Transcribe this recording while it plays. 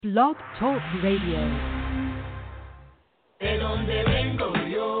Blog Talk Radio. De donde vengo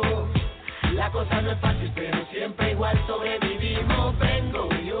yo, la cosa no es fácil, pero siempre igual sobrevivimos. Vengo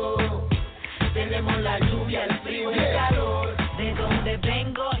yo, tenemos la lluvia, el frío y el calor. De donde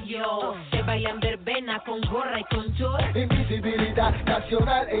vengo yo, se vayan verbena con gorra y con short. Invisibilidad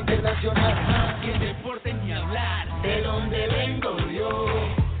nacional e internacional. Y el deporte ni hablar. De donde vengo yo,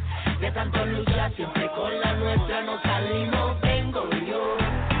 de tanto luchar, siempre con la nuestra nos salimos. Vengo yo.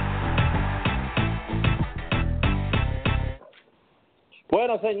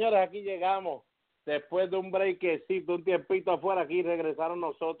 Bueno, señores, aquí llegamos. Después de un breakcito, un tiempito afuera, aquí regresaron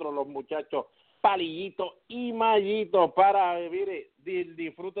nosotros, los muchachos Palillito y Mayito, para vivir el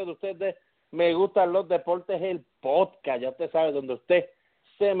disfrute de ustedes. Me gustan los deportes, el podcast, ya usted sabe, donde usted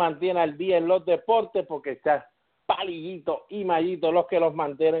se mantiene al día en los deportes, porque está Palillito y Mayito los que los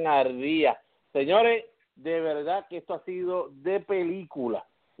mantienen al día. Señores, de verdad que esto ha sido de película,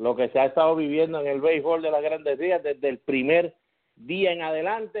 lo que se ha estado viviendo en el béisbol de las Grandes Ligas desde el primer día en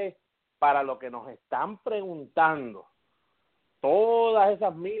adelante. Para lo que nos están preguntando, todas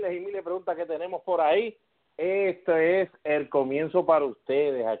esas miles y miles de preguntas que tenemos por ahí, este es el comienzo para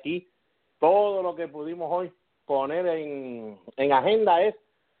ustedes. Aquí todo lo que pudimos hoy poner en agenda es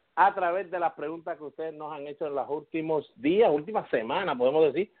a través de las preguntas que ustedes nos han hecho en los últimos días, últimas semanas,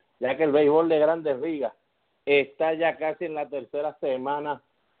 podemos decir, ya que el béisbol de Grandes Ligas está ya casi en la tercera semana,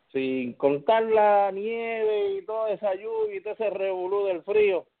 sin contar la nieve y toda esa lluvia y todo ese revolú del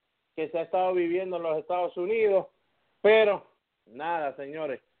frío que se ha estado viviendo en los Estados Unidos. Pero nada,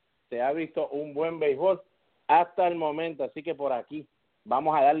 señores, se ha visto un buen béisbol hasta el momento, así que por aquí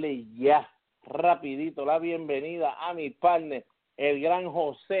vamos a darle ya rapidito la bienvenida a mi partner, el gran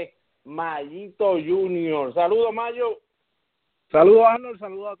José Mayito Junior. Saludos, Mayo. Saludos, Arnold,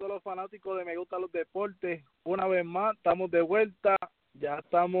 saludos a todos los fanáticos de Me Gustan los Deportes. Una vez más, estamos de vuelta, ya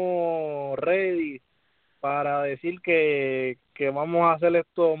estamos ready para decir que vamos a hacer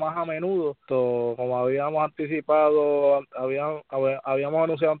esto más a menudo. Esto, como habíamos anticipado, habíamos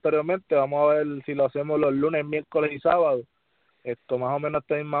anunciado anteriormente, vamos a ver si lo hacemos los lunes, miércoles y sábados. Esto más o menos a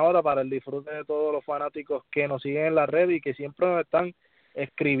esta misma hora, para el disfrute de todos los fanáticos que nos siguen en la red y que siempre nos están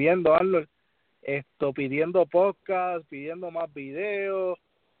escribiendo, Arnold, pidiendo podcast, pidiendo más videos.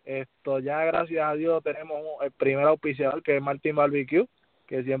 Ya gracias a Dios tenemos el primer auspiciador, que es Martín Barbecue,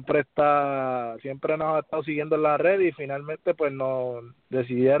 que siempre nos ha estado siguiendo en la red, y finalmente pues nos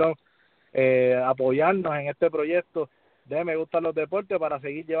decidieron apoyarnos en este proyecto de Me Gustan los Deportes para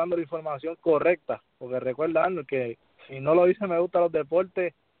seguir llevando la información correcta, porque recuerda, Arnold, que si no lo dice Me Gustan los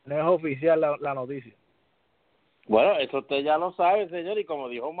Deportes, no es oficial la noticia. Bueno, eso usted ya lo sabe, señor, y como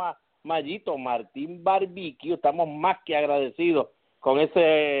dijo Mayito, Martín Barbecue, estamos más que agradecidos con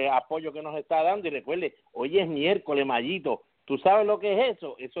ese apoyo que nos está dando. Y recuerde, hoy es miércoles, Mayito. ¿Tú sabes lo que es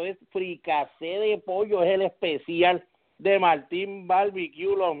eso? Eso es fricasé de pollo, es el especial de Martín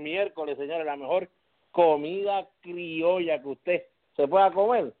Barbecue los miércoles, señores. La mejor comida criolla que usted se pueda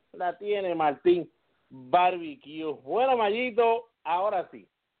comer, la tiene Martín Barbecue. Bueno, Mayito, ahora sí,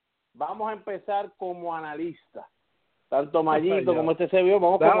 vamos a empezar como analista. Tanto Mayito como este se vio,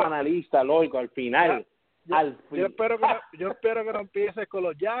 vamos como analista, lógico, al final. Yo espero que no empieces con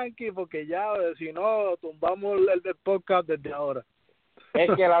los Yankees, porque ya, si no, tumbamos el del podcast desde ahora. Es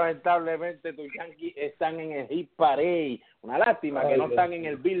que lamentablemente tus Yankees están en el hit parade. Una lástima que no están en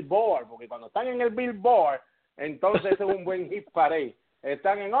el Billboard, porque cuando están en el Billboard, entonces es un buen hit parade.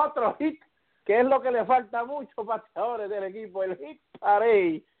 Están en otro hit, que es lo que le falta mucho pateadores del equipo, el hit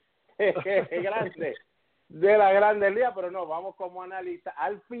parade, que es grande, de la Grandes Ligas. Pero no, vamos como analista.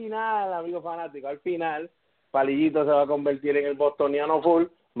 Al final, amigos fanáticos, al final, Palillito se va a convertir en el bostoniano full,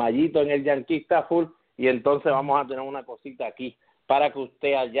 Mayito en el yanquista full, y entonces vamos a tener una cosita aquí para que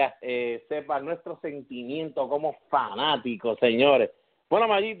usted allá sepa nuestro sentimiento como fanáticos, señores. Bueno,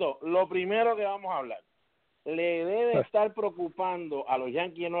 Mayito, lo primero que vamos a hablar, le debe estar preocupando a los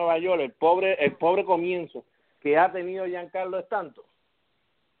Yankees de Nueva York el pobre comienzo que ha tenido Giancarlo Stanton.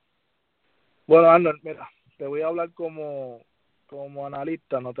 Bueno, Arnold, mira, te voy a hablar como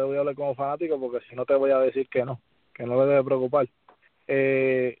analista, no te voy a hablar como fanático, porque si no te voy a decir que no le debe preocupar.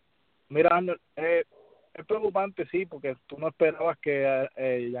 Mira, Arnold, es preocupante, sí, porque tú no esperabas que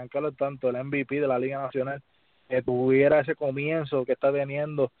Giancarlo Stanton, el MVP de la Liga Nacional, tuviera ese comienzo que está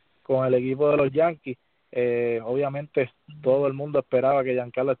teniendo con el equipo de los Yankees. Obviamente todo el mundo esperaba que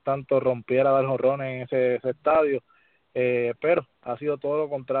Giancarlo Stanton rompiera a dar jonrones en ese estadio, pero ha sido todo lo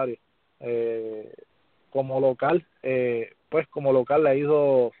contrario. Como local le ha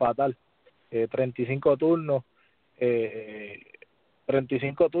ido fatal. 35 turnos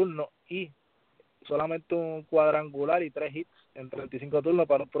y solamente un cuadrangular y 3 hits en 35 turnos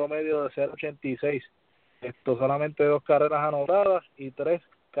para un promedio de 0.86. Solamente 2 carreras anotadas y 3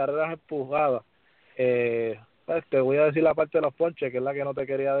 carreras empujadas. Pues te voy a decir la parte de los ponches, que es la que no te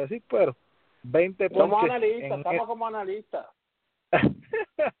quería decir, pero 20 ponches. Somos analistas, estamos como analistas.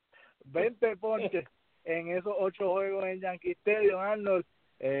 20 ponches en esos 8 juegos en Yankee Stadium, Arnold,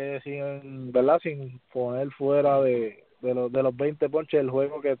 sin poner fuera de los 20 ponches el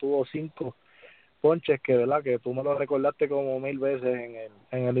juego que tuvo 5 ponches, que verdad que tú me lo recordaste como 1000 veces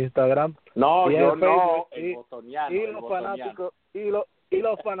en el Instagram. No, y yo el no, Facebook, el bostoniano. Y los fanáticos, y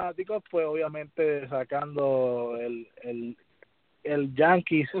los fanáticos, pues obviamente sacando el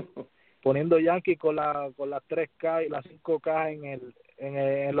Yankees, poniendo Yankees con las 3K y las 5K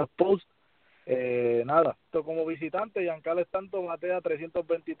en los posts. Nada, esto como visitante, Giancarlo Stanton batea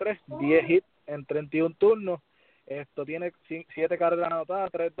 323, 10 hits en 31 turnos. Tiene 7 carreras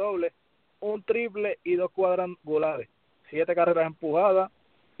anotadas, 3 dobles, un triple y 2 cuadrangulares, 7 carreras empujadas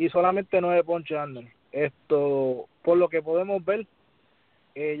y solamente 9 ponches. Por lo que podemos ver,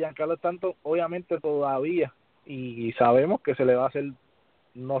 Giancarlo Stanton obviamente todavía, y sabemos que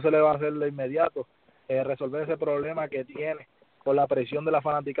no se le va a hacer de inmediato resolver ese problema que tiene con la presión de la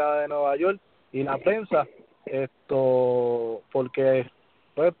fanaticada de Nueva York y la prensa, porque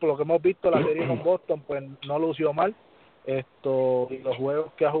pues por lo que hemos visto la serie con Boston pues no lució mal, y los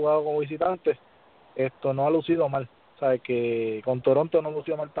juegos que ha jugado como visitante no ha lucido mal, sabe que con Toronto no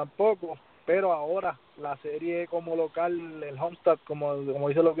lució mal tampoco, pero ahora la serie como local, el homestand, como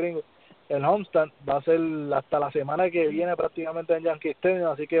dicen los gringos, el homestand va a ser hasta la semana que viene prácticamente en Yankee Stadium,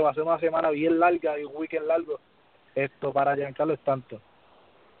 así que va a ser una semana bien larga y un weekend largo para Giancarlo Stanton.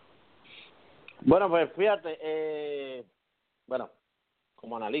 Bueno, pues fíjate,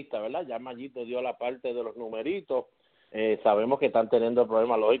 como analista, ¿verdad? Ya Mayito dio la parte de los numeritos. Sabemos que están teniendo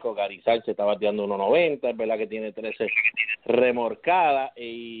problemas lógicos. Gary Sánchez está bateando 1.90, es verdad que tiene 13 remorcadas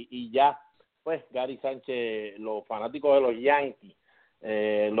y ya, pues Gary Sánchez, los fanáticos de los Yankees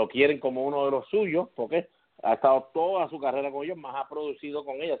lo quieren como uno de los suyos, porque ha estado toda su carrera con ellos, más ha producido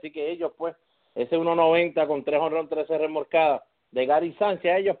con ellos, así que ellos pues, ese 1.90 con 3 honrones, 13 remorcadas de Gary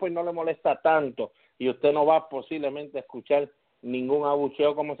Sánchez, a ellos pues no les molesta tanto, y usted no va posiblemente a escuchar ningún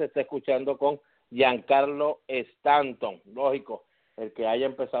abucheo como se está escuchando con Giancarlo Stanton. Lógico, el que haya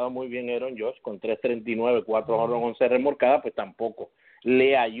empezado muy bien Aaron Judge con 3.39, 4 honrones, 11 remorcadas, pues tampoco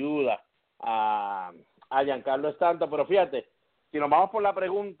le ayuda a Giancarlo Stanton. Pero fíjate, si nos vamos por la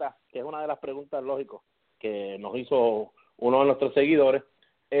pregunta, que es una de las preguntas lógicas que nos hizo uno de nuestros seguidores,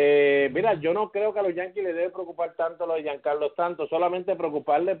 mira, yo no creo que a los Yankees les debe preocupar tanto lo de Giancarlo Stanton, solamente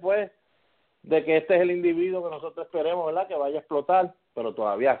preocuparle pues de que este es el individuo que nosotros esperemos, ¿verdad?, que vaya a explotar, pero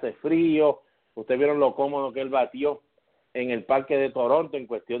todavía hace frío. Ustedes vieron lo cómodo que él batió en el parque de Toronto en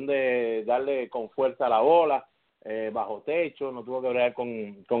cuestión de darle con fuerza a la bola, bajo techo, no tuvo que bregar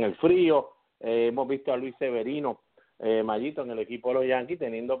con el frío. Hemos visto a Luis Severino, Mayito, en el equipo de los Yankees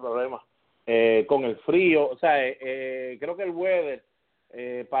teniendo problemas con el frío. O sea, creo que el weather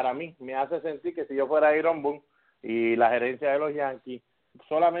para mí me hace sentir que si yo fuera Aaron Boone y la gerencia de los Yankees,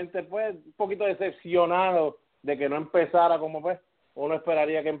 solamente pues un poquito decepcionado de que no empezara como pues uno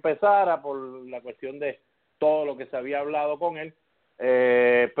esperaría que empezara por la cuestión de todo lo que se había hablado con él,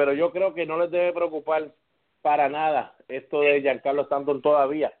 pero yo creo que no les debe preocupar para nada esto de Giancarlo Stanton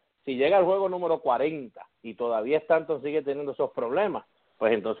todavía. Si llega al juego número 40 y todavía Stanton sigue teniendo esos problemas,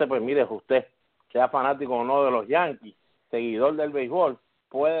 pues entonces pues mire, usted sea fanático o no de los Yankees, seguidor del béisbol,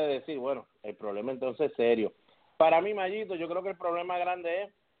 puede decir, bueno, el problema entonces es serio. Para mí, Mayito, yo creo que el problema grande es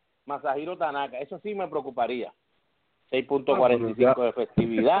Masahiro Tanaka. Eso sí me preocuparía. 6.45 de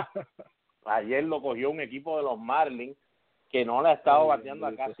efectividad. Ayer lo cogió un equipo de los Marlins que no le ha estado bateando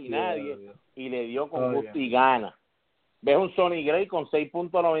a casi nadie y le dio con gusto y gana. Ves un Sonny Gray con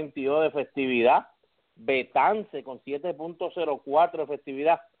 6.92 de efectividad. Betance con 7.04 de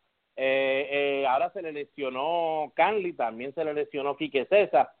efectividad. Ahora se le lesionó Canley, también se le lesionó Quique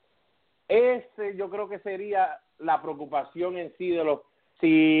César. Ese yo creo que sería la preocupación en sí de los...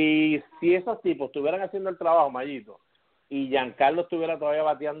 Si esos tipos estuvieran haciendo el trabajo, Mayito, y Giancarlo estuviera todavía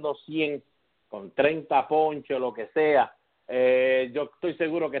bateando 100 con 30 ponches o lo que sea, yo estoy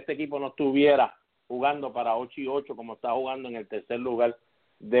seguro que este equipo no estuviera jugando para 8-8 como está jugando en el tercer lugar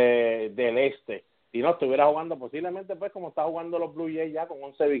del este, si no estuviera jugando posiblemente pues como está jugando los Blue Jays ya con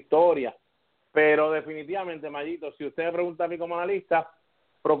 11 victorias. Pero definitivamente, Mayito, si usted me pregunta a mí como analista,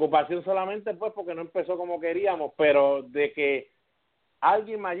 preocupación solamente pues porque no empezó como queríamos, pero de que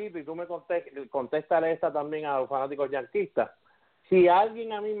alguien, Mayito, y tú me contéstale esta también a los fanáticos yanquistas, si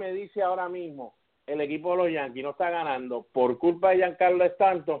alguien a mí me dice ahora mismo el equipo de los Yankees no está ganando por culpa de Giancarlo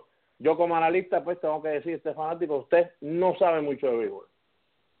Stanton, yo como analista pues tengo que decir, este fanático, usted no sabe mucho de béisbol.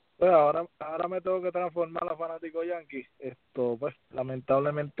 Pues ahora me tengo que transformar a fanático Yankees. Pues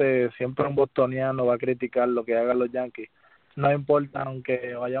lamentablemente siempre un bostoniano va a criticar lo que hagan los Yankees. No importa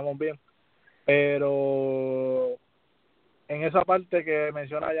aunque vayamos bien. Pero en esa parte que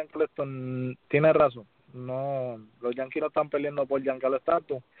menciona Jan Cleston, tiene razón. No, los Yankees no están peleando por Giancarlo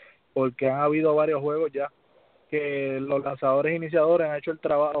Stanton, porque han habido varios juegos ya que los lanzadores iniciadores han hecho el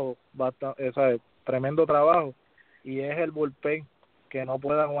trabajo, tremendo trabajo, y es el bullpen que no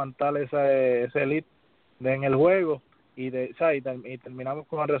puede aguantar ese lead en el juego y terminamos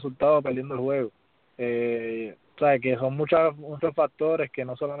con el resultado perdiendo el juego. Que son muchos factores, que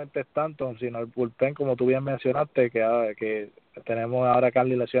no solamente es Stanton, sino el bullpen, como tú bien mencionaste, que tenemos ahora a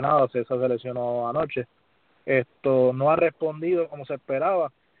Carly lesionado, César se lesionó anoche. No ha respondido como se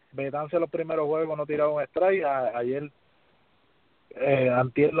esperaba. Betance los primeros juegos no tiraba un strike. Ayer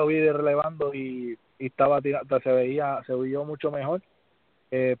antier lo vi relevando y estaba tirando, se vio mucho mejor,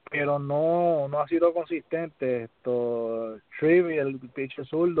 pero no ha sido consistente. Trivi, el pitcher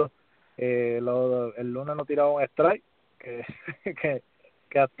zurdo, el lunes no tiraba un strike, que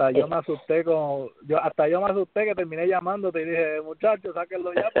que hasta yo me asusté que terminé llamándote y dije, muchachos,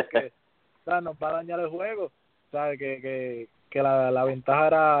 sáquenlo ya porque nos va a dañar el juego. ¿Sabes? Que la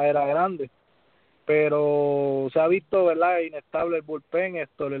ventaja era grande, pero se ha visto, ¿verdad?, inestable el bullpen,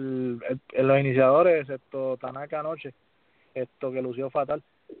 los iniciadores, excepto Tanaka anoche, que lució fatal.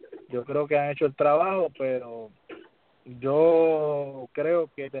 Yo creo que han hecho el trabajo, pero yo creo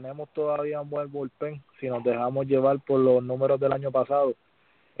que tenemos todavía un buen bullpen si nos dejamos llevar por los números del año pasado.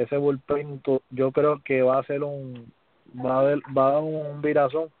 Ese bullpen yo creo que va a dar un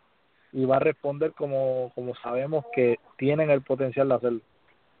virazón y va a responder como sabemos que tienen el potencial de hacerlo.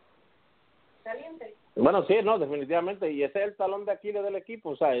 Bueno, sí, no, definitivamente, y ese es el talón de Aquiles del equipo.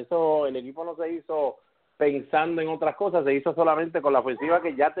 O sea, el equipo no se hizo pensando en otras cosas, se hizo solamente con la ofensiva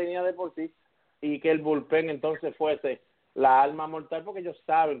que ya tenía de por sí, y que el bullpen entonces fuese la arma mortal, porque ellos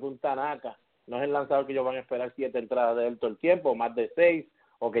saben que un Tanaka no es el lanzador que ellos van a esperar 7 entradas de él todo el tiempo, más de 6,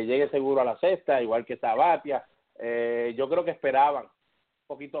 o que llegue seguro a la sexta, igual que Sabathia. Yo creo que esperaban un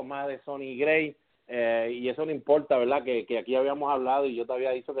poquito más de Sonny Gray, y eso no importa, ¿verdad? Que aquí habíamos hablado y yo te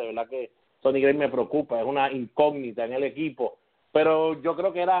había dicho que de verdad que Sonny Gray me preocupa, es una incógnita en el equipo, pero yo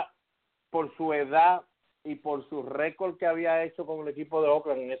creo que era por su edad y por su récord que había hecho con el equipo de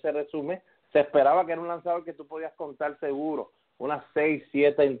Oakland. En ese resumen se esperaba que era un lanzador que tú podías contar seguro, unas 6,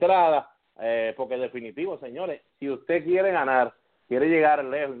 7 entradas, porque definitivo, señores, si usted quiere ganar, quiere llegar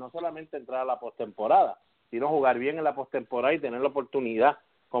lejos, y no solamente entrar a la postemporada, sino jugar bien en la postemporada y tener la oportunidad,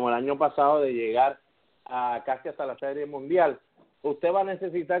 como el año pasado, de llegar a casi hasta la Serie Mundial, usted va a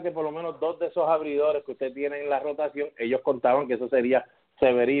necesitar que por lo menos 2 de esos abridores que usted tiene en la rotación, ellos contaban que eso sería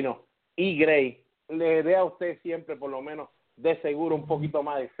Severino y Gray, le dé a usted siempre por lo menos de seguro un poquito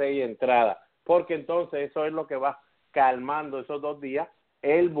más de 6 entradas, porque entonces eso es lo que va calmando esos 2 días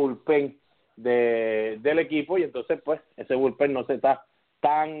el bullpen del equipo, y entonces pues ese bullpen no se está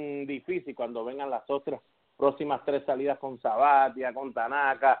tan difícil cuando vengan las otras próximas 3 salidas con Sabathia, con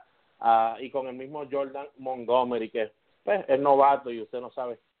Tanaka, y con el mismo Jordan Montgomery, que pues es novato y usted no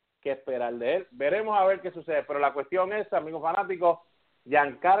sabe qué esperar de él. Veremos a ver qué sucede, pero la cuestión es, amigos fanáticos,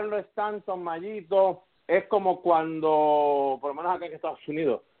 Giancarlo Stanton, Mayito, es como cuando, por lo menos acá en Estados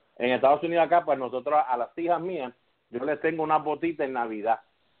Unidos acá, pues nosotros a las hijas mías, yo les tengo una botita en Navidad,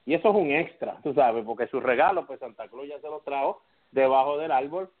 y eso es un extra, tú sabes, porque su regalo, pues Santa Claus ya se lo trajo debajo del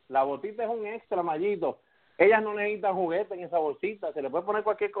árbol. La botita es un extra, Mayito. Ellas no necesitan juguete en esa bolsita, se le puede poner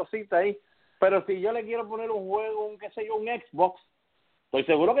cualquier cosita ahí, pero si yo le quiero poner un juego, un Xbox, estoy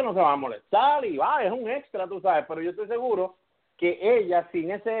seguro que no se va a molestar y es un extra, tú sabes, pero yo estoy seguro que ellas sin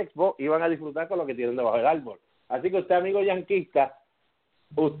ese Xbox iban a disfrutar con lo que tienen debajo del árbol. Así que usted, amigo yanquista,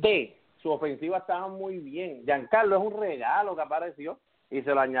 su ofensiva estaba muy bien. Giancarlo es un regalo que apareció y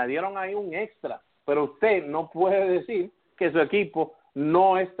se lo añadieron ahí un extra, pero usted no puede decir que su equipo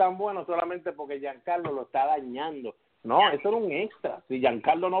no es tan bueno solamente porque Giancarlo lo está dañando. No, eso era un extra. Si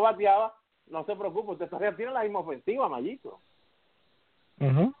Giancarlo no bateaba, no se preocupe, usted todavía tiene la misma ofensiva, Mayito.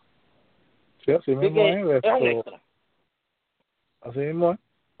 Uh-huh. Sí, así mismo es un extra. Así mismo es.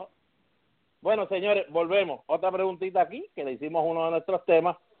 Bueno, señores, volvemos. Otra preguntita aquí, que le hicimos uno de nuestros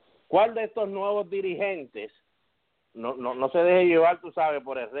temas. ¿Cuál de estos nuevos dirigentes, no se deje llevar, tú sabes,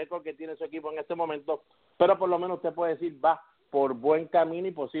 por el récord que tiene su equipo en este momento, pero por lo menos usted puede decir, va por buen camino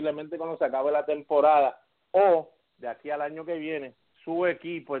y posiblemente cuando se acabe la temporada o de aquí al año que viene, su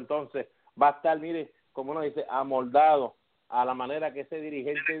equipo entonces va a estar, mire, como uno dice, amoldado a la manera que ese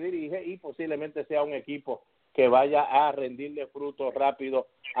dirigente dirige y posiblemente sea un equipo que vaya a rendirle frutos rápido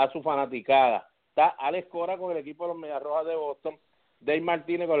a su fanaticada. Está Alex Cora con el equipo de los Medias Rojas de Boston, Dave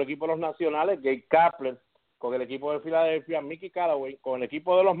Martínez con el equipo de los Nacionales, Gabe Kapler con el equipo de Filadelfia, Mickey Callaway con el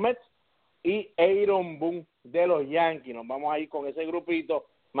equipo de los Mets y Aaron Boone de los Yankees. Nos vamos a ir con ese grupito.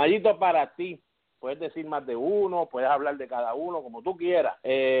 Mayito, para ti, puedes decir más de uno, puedes hablar de cada uno, como tú quieras.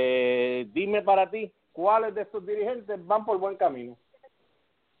 Dime para ti, ¿cuáles de estos dirigentes van por buen camino?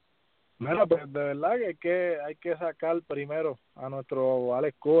 Bueno, pues de verdad que hay que sacar primero a nuestro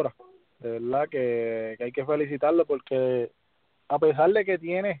Alex Cora. De verdad que hay que felicitarlo porque a pesar de que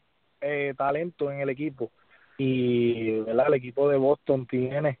tiene talento en el equipo y ¿verdad? El equipo de Boston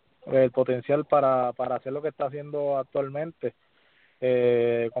tiene el potencial para hacer lo que está haciendo actualmente,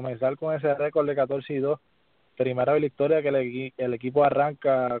 comenzar con ese récord de 14-2, primera victoria que el equipo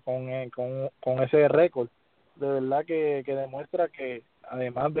arranca con ese récord, de verdad que demuestra que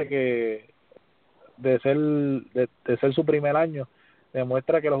además de ser su primer año,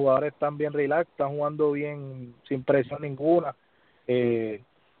 demuestra que los jugadores están bien relax, están jugando bien sin presión ninguna, que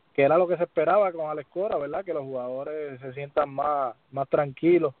era lo que se esperaba con Alex Cora, ¿verdad? Que los jugadores se sientan más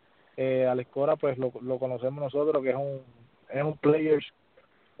tranquilos. Alex Cora, pues lo conocemos nosotros, que es un players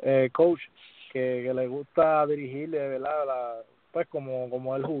coach, que le gusta dirigirle, ¿verdad? Pues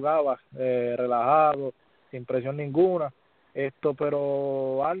como él jugaba, relajado, sin presión ninguna.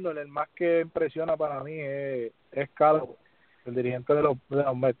 Pero Arnold, el más que impresiona para mí es Callaway, el dirigente de los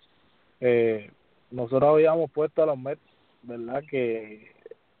Mets. Nosotros habíamos puesto a los Mets, ¿verdad? Que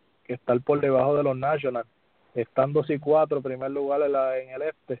estar por debajo de los Nationals, estando 2-4, primer lugar en el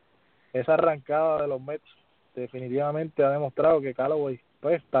este. Esa arrancada de los Mets definitivamente ha demostrado que Callaway,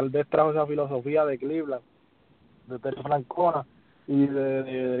 pues, tal vez trajo esa filosofía de Cleveland, de Terry Francona y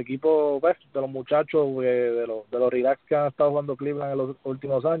del equipo, pues, de los muchachos, de los relax que han estado jugando Cleveland en los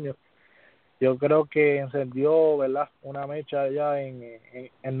últimos años. Yo creo que encendió, ¿verdad?, una mecha allá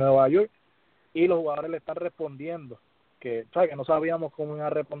en Nueva York, y los jugadores le están respondiendo, que no sabíamos cómo iban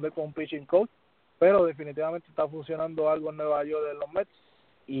a responder con un pitching coach, pero definitivamente está funcionando algo en Nueva York de los Mets,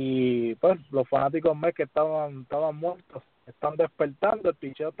 y pues los fanáticos Mets que estaban muertos están despertando, el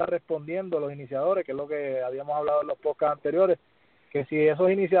picheo está respondiendo, los iniciadores, que es lo que habíamos hablado en los podcasts anteriores, que si esos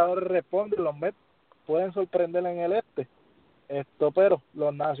iniciadores responden, los Mets pueden sorprender en el este, pero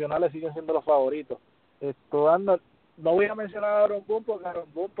los nacionales siguen siendo los favoritos. No voy a mencionar a Aaron Boone porque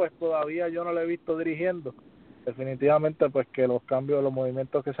Aaron Boone, pues, todavía yo no lo he visto dirigiendo. Definitivamente, pues, que los cambios, los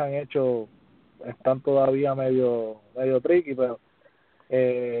movimientos que se han hecho están todavía medio tricky, pero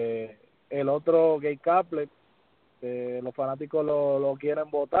el otro, Gabe Kapler, los fanáticos lo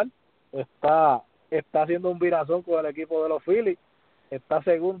quieren votar, está haciendo un virazón con el equipo de los Phillies, está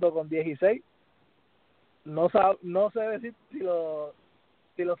segundo con 16. No sé decir si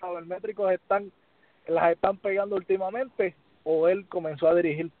los sabermétricos las están pegando últimamente, o él comenzó a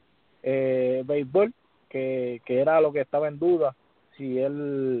dirigir béisbol, que era lo que estaba en duda, si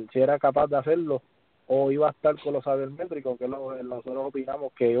era capaz de hacerlo o iba a estar con los sabermétricos, que nosotros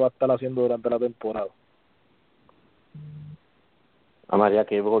opinamos que iba a estar haciendo durante la temporada. María,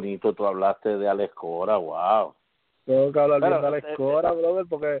 qué bonito tú hablaste de Alex Cora, wow. Tengo que hablar bien de Alex Cora, brother,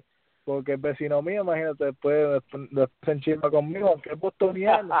 porque el vecino mío, imagínate, después se enchima conmigo, aunque es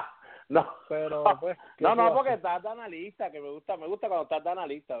bostoniano. No, pero pues no, porque estás de analista, que me gusta cuando estás de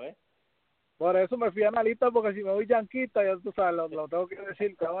analista, ¿ves? Por eso me fui analista, porque si me voy yanquista, ya tú sabes, lo tengo que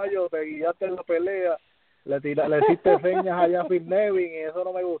decir, caballo, te guiaste en la pelea, le hiciste señas allá a Phil Nevin, y eso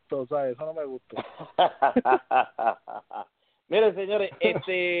no me gustó, ¿sabes? Eso no me gustó. Miren, señores,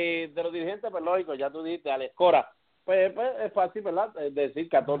 de los dirigentes, pues lógico, ya tú dijiste, Alex Cora, pues es fácil, ¿verdad? Decir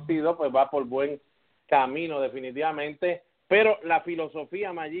 14-2, pues va por buen camino, definitivamente, pero la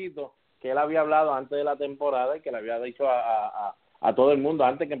filosofía, Mayito, que él había hablado antes de la temporada y que le había dicho a todo el mundo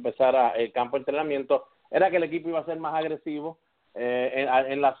antes que empezara el campo de entrenamiento, era que el equipo iba a ser más agresivo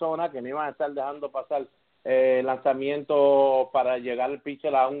en la zona, que no iban a estar dejando pasar lanzamientos para llegar al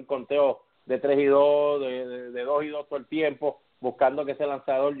pitcher a un conteo de 3-2, de 2-2 todo el tiempo, buscando que ese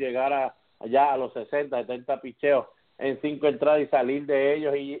lanzador llegara allá a los 60, 70 picheos en 5 entradas y salir de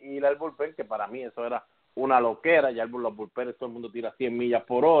ellos y ir al bullpen, que para mí eso era una loquera. Ya los bullpenes todo el mundo tira 100 millas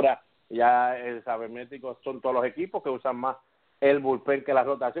por hora, ya el sabermétrico son todos los equipos que usan más el bullpen que la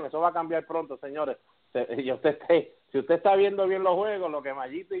rotación. Eso va a cambiar pronto, señores. Si usted está viendo bien los juegos, lo que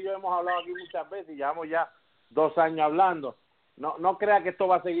Mayito y yo hemos hablado aquí muchas veces, y llevamos ya 2 años hablando, no crea que esto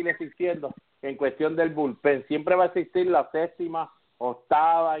va a seguir existiendo en cuestión del bullpen. Siempre va a existir la séptima,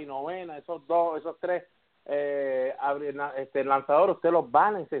 octava y novena, esos 3 lanzadores usted los va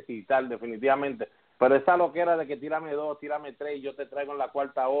a necesitar definitivamente, Pero esa loquera de que tírame 2, tírame 3 y yo te traigo en la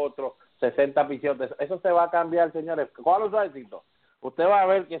cuarta otro, 60 pichotes, eso se va a cambiar, señores. ¿Cuál es suavecito? Usted va a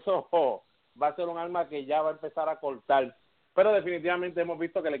ver que eso va a ser un arma que ya va a empezar a cortar. Pero definitivamente hemos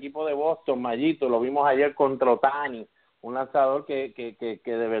visto que el equipo de Boston, Mayito, lo vimos ayer contra Otani, un lanzador que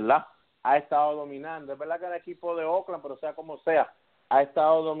de verdad ha estado dominando. Es verdad que el equipo de Oakland, pero sea como sea, ha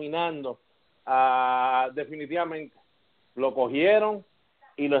estado dominando. Definitivamente lo cogieron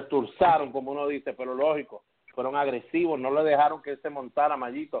y lo esturzaron, como uno dice, pero lógico, fueron agresivos, no le dejaron que él se montara,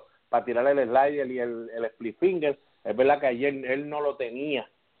 Mayito, para tirarle el slider y el split finger. Es verdad que ayer él no lo tenía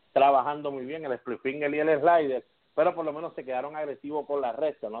trabajando muy bien, el split finger y el slider, pero por lo menos se quedaron agresivos con la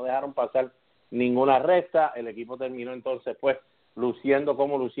recta, no dejaron pasar ninguna recta. El equipo terminó entonces pues luciendo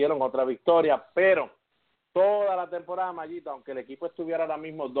como lucieron, otra victoria, pero toda la temporada, Mayito, aunque el equipo estuviera ahora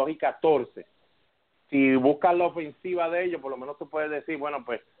mismo 2-14, si buscas la ofensiva de ellos, por lo menos tú puedes decir, bueno,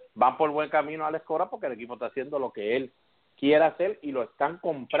 pues van por buen camino a la escora porque el equipo está haciendo lo que él quiere hacer y lo están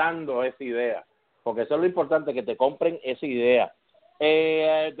comprando esa idea, porque eso es lo importante, que te compren esa idea.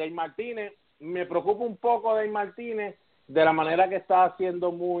 Dave Martínez, me preocupa un poco Dave Martínez de la manera que está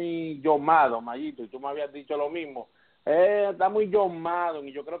haciendo muy llamado, Mayito, y tú me habías dicho lo mismo. Está muy llamado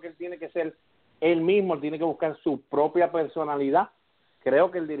y yo creo que él tiene que ser él mismo, él tiene que buscar su propia personalidad.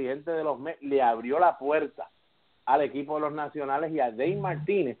 Creo que el dirigente de los Mets le abrió la puerta al equipo de los Nacionales y a Dave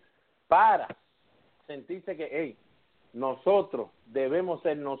Martínez para sentirse que, hey, nosotros debemos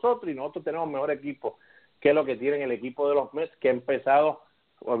ser nosotros y nosotros tenemos mejor equipo que lo que tienen el equipo de los Mets, que ha empezado,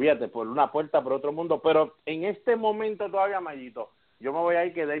 olvídate, por una puerta, por otro mundo. Pero en este momento todavía, Mayito, yo me voy a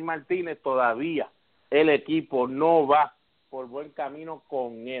ir que Dave Martínez todavía el equipo no va por buen camino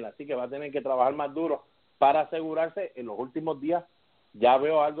con él, así que va a tener que trabajar más duro para asegurarse. En los últimos días ya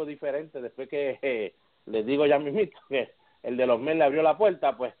veo algo diferente, después que les digo ya mismito que el de los Mets le abrió la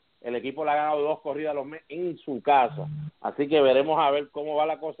puerta, pues el equipo le ha ganado 2 corridas a los Mets en su casa, así que veremos a ver cómo va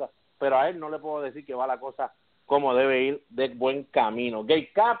la cosa, pero a él no le puedo decir que va la cosa como debe ir, de buen camino.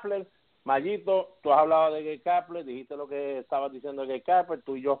 Gabe Kapler, Mayito, tú has hablado de Gabe Kapler, dijiste lo que estabas diciendo de Gabe Kapler,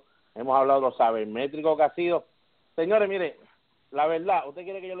 tú y yo hemos hablado de lo sabermétrico que ha sido. Señores, mire, la verdad, ¿usted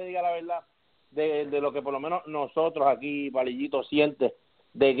quiere que yo le diga la verdad de lo que por lo menos nosotros aquí, Palillito, siente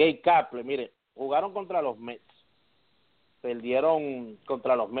de Gabe Kapler? Mire, jugaron contra los Mets, perdieron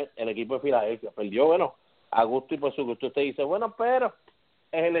contra los Mets, el equipo de Filadelfia, perdió, bueno, a gusto y por su gusto. Usted dice, bueno, pero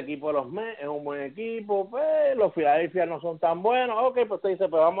es el equipo de los Mets, es un buen equipo, pues los Filadelfia no son tan buenos, ok, pues usted dice,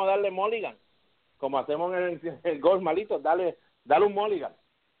 pues vamos a darle mulligan, como hacemos en el golf, malito, dale un mulligan.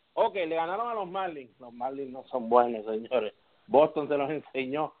 Ok, le ganaron a los Marlins no son buenos, señores, Boston se los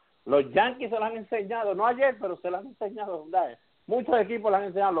enseñó, los Yankees se los han enseñado, no ayer, pero se los han enseñado, ¿verdad? Muchos equipos les han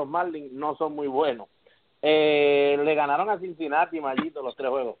enseñado, los Marlins no son muy buenos. Le ganaron a Cincinnati, Mayito, los 3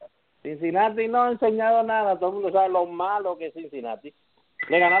 juegos. Cincinnati no ha enseñado nada, todo el mundo sabe lo malo que es Cincinnati.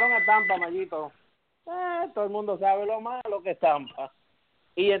 Le ganaron a Tampa, Mayito, todo el mundo sabe lo malo que es Tampa.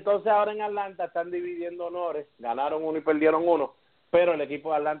 Y entonces ahora en Atlanta están dividiendo honores, ganaron 1 y perdieron 1, pero el equipo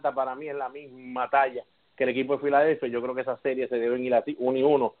de Atlanta para mí es la misma talla que el equipo de Filadelfia. Yo creo que esas series se deben ir así,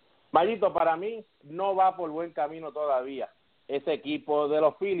 1-1. Mayito, para mí no va por buen camino todavía ese equipo de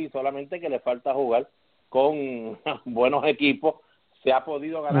los Phillies, solamente que le falta jugar con buenos equipos. Se ha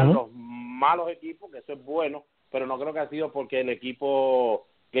podido ganar los malos equipos, que eso es bueno, pero no creo que ha sido porque el equipo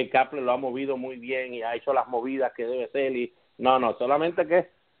que Kapler lo ha movido muy bien y ha hecho las movidas que debe ser. Y no, solamente que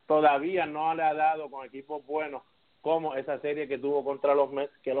todavía no le ha dado con equipos buenos, como esa serie que tuvo contra los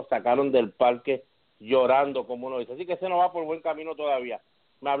Mets, que lo sacaron del parque llorando, como uno dice. Así que ese no va por buen camino todavía.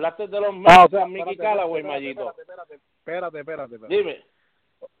 Me hablaste de los Mets, Mickey Callaway, Mayito. Espérate. Dime.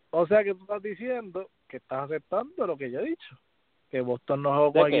 O sea que tú estás diciendo que estás aceptando lo que yo he dicho, que Boston no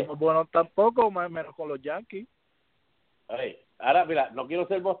jugó con equipos buenos tampoco, menos con los Yankees. Hey, ahora, mira, no quiero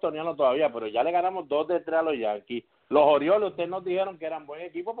ser bostoniano todavía, pero ya le ganamos 2 de 3 a los Yankees. Los Orioles, ustedes nos dijeron que eran buen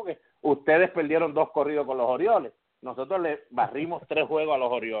equipo porque ustedes perdieron 2 corridos con los Orioles. Nosotros le barrimos 3 juegos a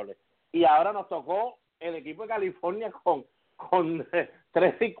los Orioles. Y ahora nos tocó el equipo de California con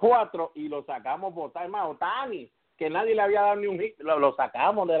 3 y 4 y lo sacamos botar. Más Otani, que nadie le había dado ni un hit, lo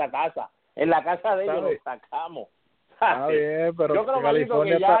sacamos de la casa. En la casa de ellos lo sacamos. Está bien, pero yo creo,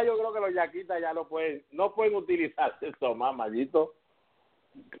 California que ya, yo creo que los yaquitas ya no pueden utilizar eso más, Mayito.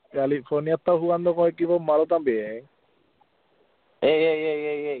 California está jugando con equipos malos también.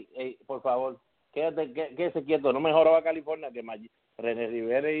 Ey, por favor, quédese quieto, no me joraba California, que René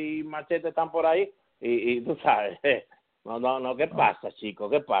Rivera y Machete están por ahí, y tú sabes, no, ¿qué pasa, chico?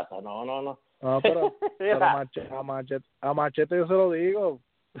 ¿Qué pasa? No. No, pero a Machete yo se lo digo.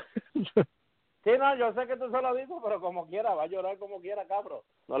 Sí, no, yo sé que tú se lo dices, pero como quiera, va a llorar como quiera, cabrón.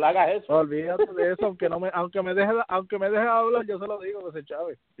 No le hagas eso. No, olvídate de eso, aunque me deje hablar, yo se lo digo que se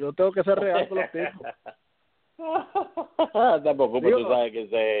chave. Yo tengo que ser real con los tipos. No te preocupes, tú sabes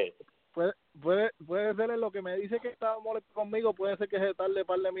que puede ser en lo que me dice que está molesto conmigo, puede ser que se tarde un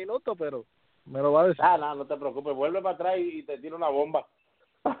par de minutos, pero me lo va a decir. No te preocupes, vuelve para atrás y te tira una bomba.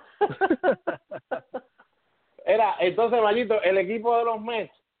 Entonces, Mayito, el equipo de los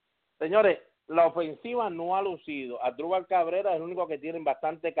Mets, señores, la ofensiva no ha lucido. Asdrúbal Cabrera es el único que tienen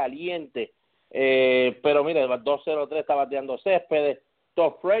bastante caliente, pero mire, 2-0-3 está bateando Céspedes.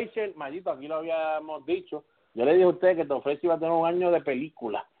 Todd Frazier, Mayito, aquí lo habíamos dicho, yo le dije a usted que Todd Frazier iba a tener un año de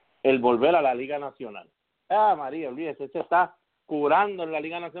película, el volver a la Liga Nacional. María, olvídese, se está curando en la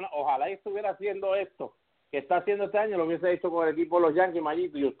Liga Nacional. Ojalá estuviera haciendo esto que está haciendo este año, lo hubiese hecho con el equipo de los Yankees,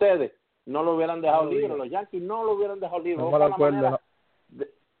 Mayito, y ustedes no lo hubieran dejado libre, los Yankees no lo hubieran dejado libre. No me lo acuerdo,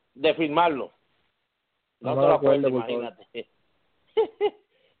 de firmarlo. No te lo acuerdo, imagínate.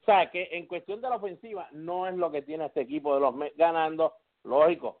 O sea, que en cuestión de la ofensiva no es lo que tiene este equipo de los Mets ganando.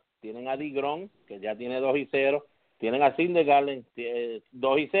 Lógico, tienen a DeGrom, que ya tiene 2-0, tienen a Syndergaard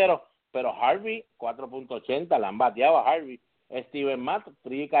 2-0, pero Harvey 4.80, la han bateado a Harvey. Steven Matt,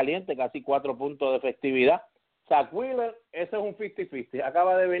 frío y caliente, casi 4 puntos de efectividad. Zach Wheeler, ese es un 50-50,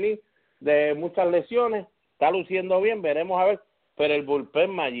 acaba de venir de muchas lesiones, está luciendo bien, veremos a ver, pero el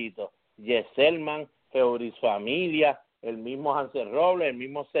bullpen, Mayito, Yeselman, Euris Familia, el mismo Hansel Robles, el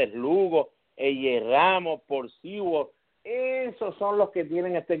mismo Cés Lugo, Eye Ramos, Porcivo, esos son los que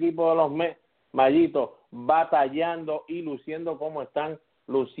tienen este equipo de los Mets, Mayito, batallando y luciendo como están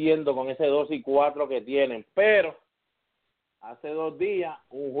luciendo con ese 2-4 que tienen, pero hace 2 días,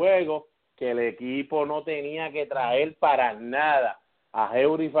 un juego que el equipo no tenía que traer para nada a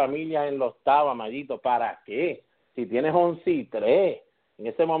Eury Familia en la octava, Mayito. ¿Para qué? Si tienes 11-3, en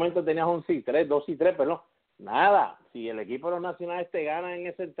ese momento tenías 11-3, 2-3, perdón. Nada, si el equipo de los nacionales te gana en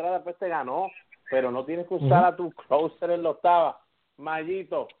esa entrada, pues te ganó, pero no tienes que usar a tu closer en la octava.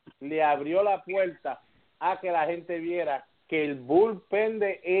 Mayito le abrió la puerta a que la gente viera que el bullpen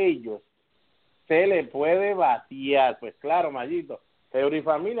de ellos se le puede batear. Pues claro, Mayito, Eury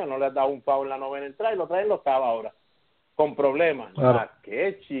Familia no le ha dado un foul en la novena entrada y lo traen en la octava ahora, con problemas. Claro.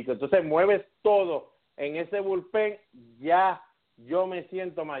 ¿Qué, chico? Entonces mueves todo en ese bullpen. Ya yo me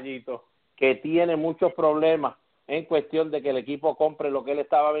siento, Mayito, que tiene muchos problemas en cuestión de que el equipo compre lo que él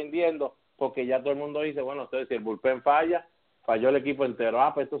estaba vendiendo, porque ya todo el mundo dice, bueno, entonces si el bullpen falla, falló el equipo entero.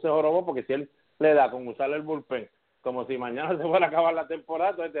 Pues esto se jorobó, porque si él le da con usar el bullpen, como si mañana se fuera a acabar la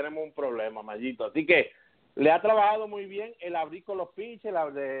temporada, entonces tenemos un problema, Mayito. Así que le ha trabajado muy bien el abrir con los pitches,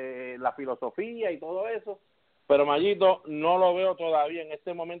 la filosofía y todo eso, pero Mayito no lo veo todavía en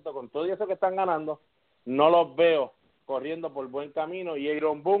este momento, con todo eso que están ganando, no los veo corriendo por buen camino. Y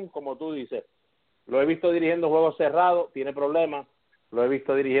Aaron Boone, como tú dices, lo he visto dirigiendo juegos cerrados, tiene problemas, lo he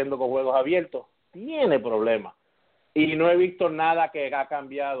visto dirigiendo con juegos abiertos, tiene problemas, y no he visto nada que ha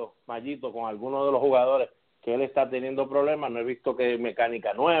cambiado, Mayito, con alguno de los jugadores que él está teniendo problemas. No he visto que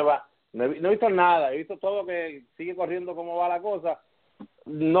mecánica nueva, no he visto nada, he visto todo que sigue corriendo como va la cosa,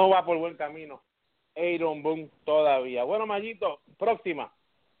 no va por buen camino Aaron Boone todavía. Bueno, Mayito, próxima,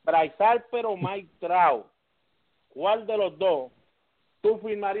 Bryce Harper o Mike Trout, ¿cuál de los dos tú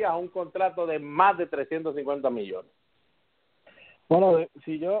firmarías un contrato de más de 350 millones? Bueno,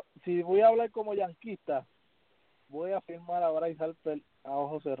 si voy a hablar como yanquista, voy a firmar a Bryce Harper a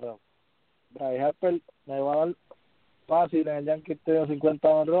ojos cerrados. Bryce Harper me va a dar fácil en el Yankee Stadium 50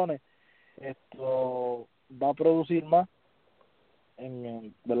 honrones. Esto va a producir más,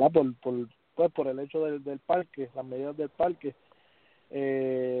 ¿verdad? Por el hecho del parque, las medidas del parque.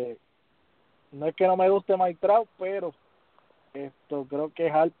 No es que no me guste Mike Trout, pero creo que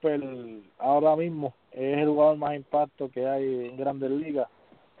Harper ahora mismo es el jugador más impacto que hay en Grandes Ligas,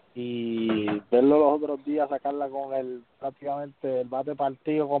 y verlo los otros días sacarla con prácticamente el bate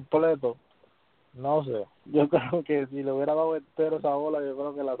partido completo, no sé, yo creo que si le hubiera dado entero esa bola, yo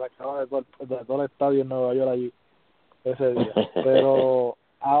creo que la sacaba de todo el estadio en Nueva York allí ese día. Pero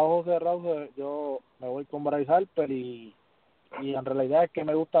a ojos cerrados yo me voy con Bryce Harper, y en realidad es que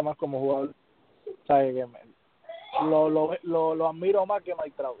me gusta más como jugador, ¿sabes? Que lo admiro más que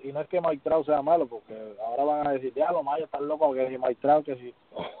Mike Trout, y no es que Mike Trout sea malo, porque ahora van a decir, ya, los mayos están locos, que si Mike Trout, que si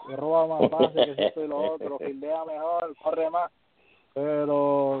me roba más bases, que si esto y lo otro, fildea mejor, corre más,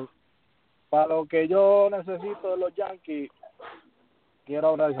 pero para lo que yo necesito de los Yankees, quiero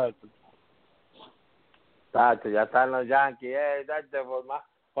a Bryce Harper. Tacho, ya están los Yankees, tacho,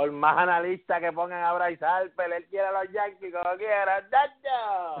 por más analistas que pongan a Bryce Harper, él quiere a los Yankees como quiera,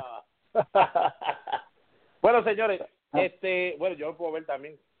 tacho. Bueno, señores, bueno, yo lo puedo ver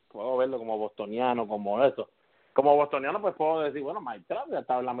también puedo verlo como bostoniano, como eso. Como bostoniano, pues puedo decir, bueno, Mike Trout ya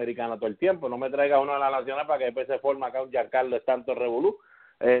estaba en la americana todo el tiempo, no me traiga uno de la nacional para que después se forme acá un Giancarlo Stanton revolú.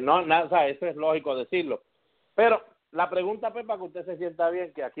 No, nada, o sea, eso es lógico decirlo. Pero la pregunta, pues, para que usted se sienta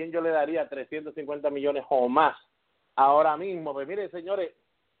bien, que a quién yo le daría 350 millones o más ahora mismo. Pues mire, señores,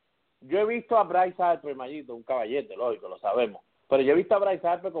 yo he visto a Bryce Harper, Mayito, un caballete, lógico, lo sabemos. Pero yo he visto a Bryce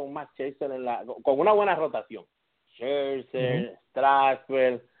Harper con un Max Scherzer con una buena rotación. Scherzer,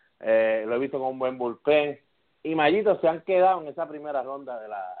 Strasburg, lo he visto con un buen bullpen. Y Mayito se han quedado en esa primera ronda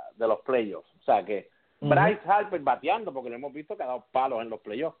de los playoffs. O sea que Bryce Harper bateando, porque lo hemos visto que ha dado palos en los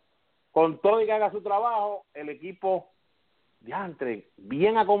playoffs. Con todo y que haga su trabajo, el equipo diantre,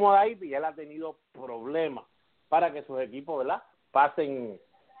 bien acomodadito, y él ha tenido problemas para que sus equipos, ¿verdad?, pasen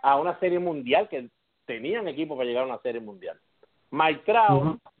a una serie mundial, que tenían equipo para llegar a una serie mundial. Mike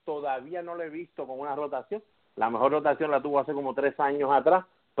Trout todavía no lo he visto con una rotación. La mejor rotación la tuvo hace como 3 años atrás,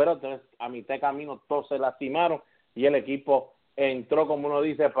 pero entonces a mitad de camino todos se lastimaron y el equipo entró, como uno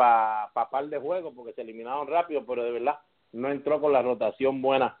dice, para par de juegos, porque se eliminaron rápido, pero de verdad no entró con la rotación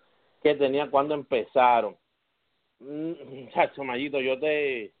buena que tenía cuando empezaron. Chacho, Mayito,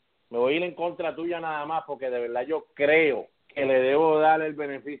 me voy a ir en contra tuya nada más, porque de verdad yo creo que le debo dar el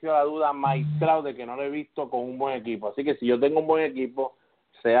beneficio de la duda a Mike Trout de que no lo he visto con un buen equipo. Así que si yo tengo un buen equipo,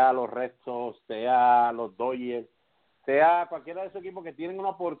 sea los Red Sox, sea los Dodgers, sea cualquiera de esos equipos que tienen una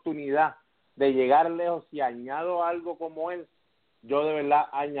oportunidad de llegar lejos, y añado algo como él, yo de verdad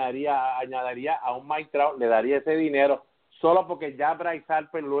añadiría a un Mike Trout, le daría ese dinero, solo porque ya Bryce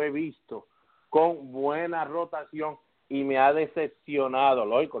Harper lo he visto con buena rotación y me ha decepcionado.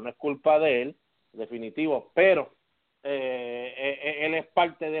 Lógico, no es culpa de él, definitivo, pero él es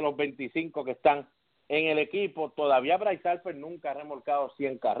parte de los 25 que están en el equipo. Todavía Bryce Harper nunca ha remolcado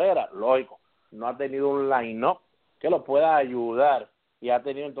 100 carreras, lógico, no ha tenido un line-up que lo pueda ayudar, y ha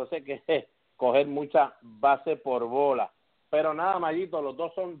tenido entonces que coger mucha base por bola. Pero nada, Mayito, los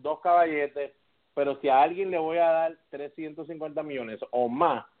dos son dos caballetes, pero si a alguien le voy a dar 350 millones o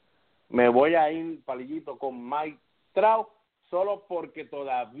más, me voy a ir, palillito, con Mike Trout, solo porque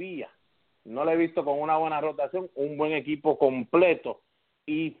todavía no lo he visto con una buena rotación, un buen equipo completo,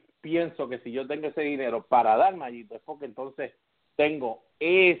 y pienso que si yo tengo ese dinero para dar, Mayito, es porque entonces tengo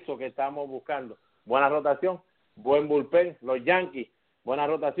eso que estamos buscando: buena rotación, buen bullpen. Los Yankees, buena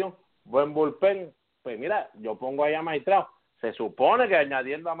rotación, buen bullpen. Pues mira, yo pongo ahí a Mike Trout. Se supone que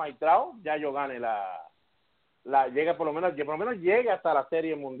añadiendo a Mike Trout ya yo gane llegue por lo menos llegue hasta la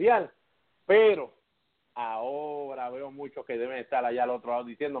Serie Mundial. Pero ahora veo muchos que deben estar allá al otro lado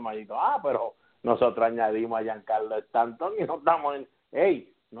diciendo, Mayito, pero nosotros añadimos a Giancarlo Stanton y no estamos en...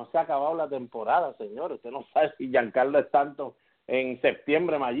 ¡Ey! No se ha acabado la temporada, señores. Usted no sabe si Giancarlo Stanton en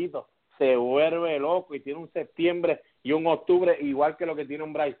septiembre, Mayito, se vuelve loco y tiene un septiembre y un octubre igual que lo que tiene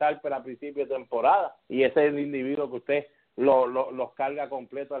un Bryce Harper a principio de temporada, y ese es el individuo que usted los carga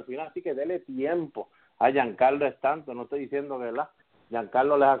completo al final. Así que dele tiempo a Giancarlo Stanton. No estoy diciendo que, ¿verdad?,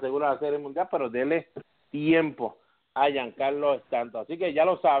 Giancarlo les asegura la Serie Mundial, pero dele tiempo a Giancarlo Stanton. Así que ya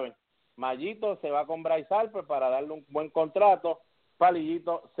lo saben, Mayito se va con Bryce Harper para darle un buen contrato,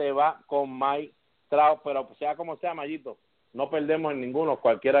 Palillito se va con Mike Trout, pero sea como sea, Mayito, no perdemos en ninguno,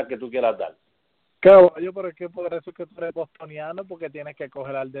 cualquiera que tú quieras dar. Caballo, pero es que por eso es que tú eres bostoniano, porque tienes que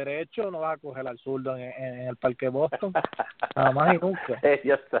coger al derecho, no vas a coger al zurdo en el Parque Boston, nada más y nunca.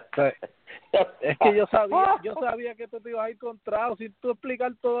 Ya está. O sea, es que yo sabía que tú te ibas a ir con Trout. Sin tú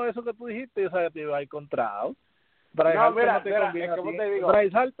explicar todo eso que tú dijiste, yo sabía que te ibas a ir con Trout. Bryce Harper no te conviene a ti.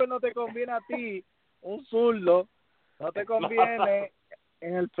 Bryce Harper no te conviene a ti, un zurdo, no te conviene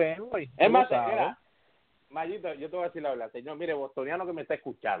en el Fenway. Es más, mira, Mayito, yo te voy a decir la verdad, señor, mire, bostoniano que me está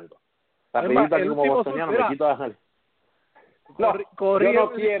escuchando, rapidito aquí como bostoniano, me quito de... No, yo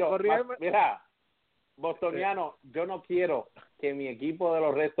no quiero, mira, bostoniano, yo no quiero que mi equipo de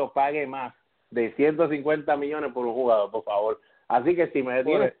los restos pague más de 150 millones por un jugador, por favor. Así que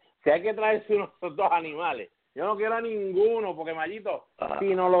si hay que traerse unos dos animales, yo no quiero a ninguno, porque, Mayito,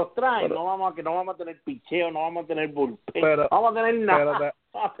 si nos los traen, no vamos a tener picheo, no vamos a tener bullpen, no vamos a tener nada.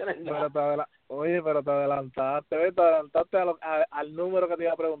 Pero te adelantaste, al número que te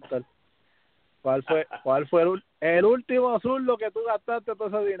iba a preguntar. ¿Cuál fue el último zurdo que tú gastaste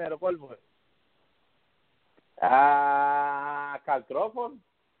todo ese dinero? ¿Cuál fue? Carl Crawford.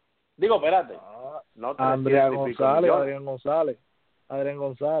 Digo, espérate. Adrián González.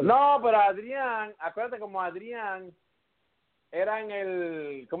 No, pero Adrián, acuérdate, como Adrián era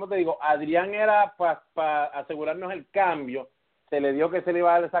 ¿cómo te digo? Adrián era para asegurarnos el cambio. Se le dio que se le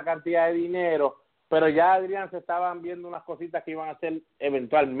iba a dar esa cantidad de dinero, pero ya Adrián se estaban viendo unas cositas que iban a hacer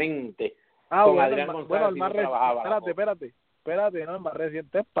eventualmente. Con Adrián González, el más reciente. Espérate. espérate, no, el más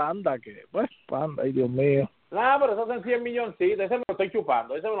reciente es Panda, que, pues, Panda, ay Dios mío. No, pero esos son 100 milloncitos, ese me lo estoy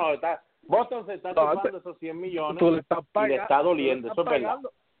chupando, ese me lo está, Boston se está chupando esos 100 millones Tú le estás y le está doliendo, eso es verdad.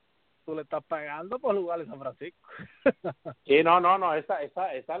 Tú le estás pagando por jugar en San Francisco. Sí, no,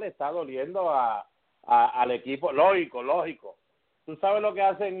 esa le está doliendo al equipo, lógico. Tú sabes lo que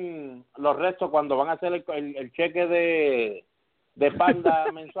hacen los restos cuando van a hacer el cheque de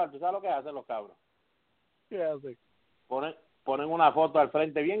Panda mensual, ¿tú sabes lo que hacen los cabros? ¿Qué hace? Ponen una foto al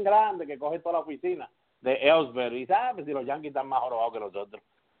frente bien grande que coge toda la oficina de Ellsbury y sabes si los Yankees están más jorobados que nosotros.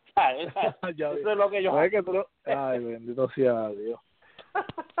 Eso es lo que ellos hacen. Ay, bendito sea Dios.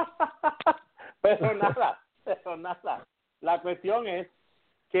 pero nada. La cuestión es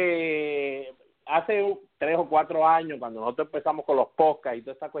que hace 3 o 4 años, cuando nosotros empezamos con los podcasts y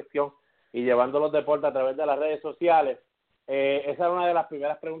toda esta cuestión, y llevando los deportes a través de las redes sociales, esa era una de las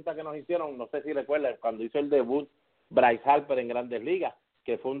primeras preguntas que nos hicieron, no sé si recuerdan, cuando hizo el debut Bryce Harper en Grandes Ligas,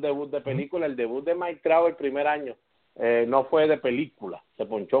 que fue un debut de película. El debut de Mike Trout el primer año no fue de película, se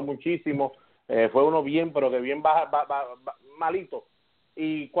ponchó muchísimo, fue uno bien, pero que bien malito.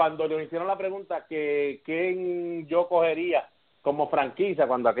 Y cuando le hicieron la pregunta que quién yo cogería como franquicia,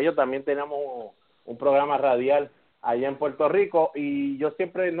 cuando aquello también teníamos un programa radial allá en Puerto Rico, y yo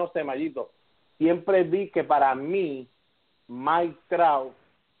siempre, no sé, Mayito, siempre vi que para mí Mike Trout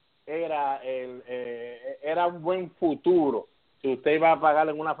era un buen futuro si usted iba a pagar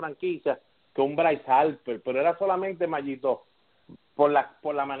en una franquicia que un Bryce Harper, pero era solamente, Mayito, por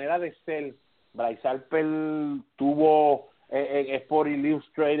la manera de ser. Bryce Harper tuvo Sport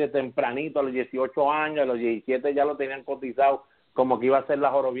Illustrated tempranito, a los 18 años, a los 17 ya lo tenían cotizado como que iba a ser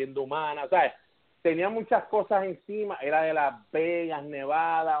la jorobienda humana, ¿sabes? Tenía muchas cosas encima, era de Las Vegas,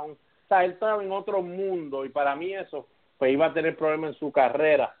 Nevada, o sea, él estaba en otro mundo, y para mí eso, pues iba a tener problemas en su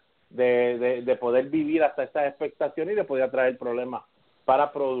carrera de poder vivir hasta esas expectaciones, y le podía traer problemas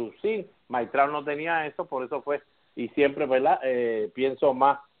para producir. Mike Trout no tenía eso, por eso fue, y siempre, ¿verdad? Pienso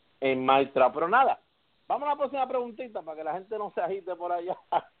más en Mike Trout, pero nada, vamos a la próxima preguntita para que la gente no se agite por allá.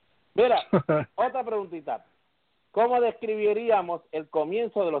 Mira, otra preguntita. ¿Cómo describiríamos el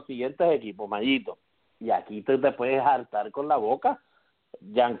comienzo de los siguientes equipos, Mayito? Y aquí te puedes hartar con la boca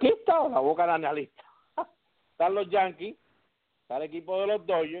yanquista o la boca de analista. Están los Yankees, está el equipo de los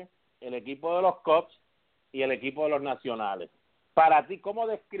Dodgers, el equipo de los Cubs y el equipo de los Nacionales. Para ti, ¿cómo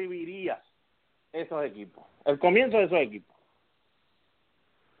describirías esos equipos? El comienzo de esos equipos.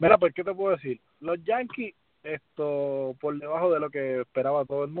 Mira, pues, ¿qué te puedo decir? Los Yankees, por debajo de lo que esperaba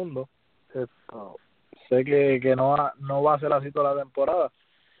todo el mundo. Sé que no va a ser así toda la temporada.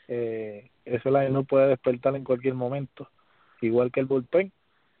 Ese line no puede despertar en cualquier momento, igual que el bullpen.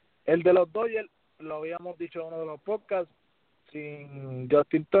 El de los Dodgers, lo habíamos dicho en uno de los podcasts, sin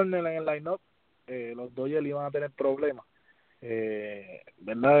Justin Turner en el line-up, los Dodgers iban a tener problemas.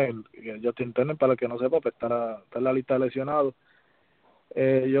 ¿Verdad? El Justin Turner, para el que no sepa, pues está en la lista de lesionados.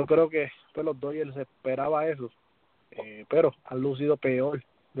 Yo creo que pues, los Dodgers se esperaba eso, pero han lucido peor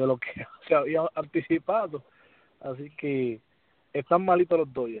de lo que se había anticipado, así que están malitos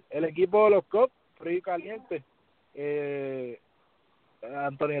los Dodgers. El equipo de los Cubs, frío y caliente.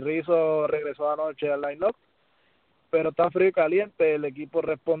 Anthony Rizzo regresó anoche al line-up, pero está frío y caliente. El equipo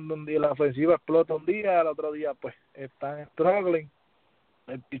responde un día, la ofensiva explota un día, el otro día pues están struggling.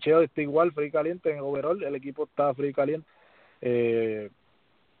 El picheo está igual, frío y caliente. En overall el equipo está frío y caliente.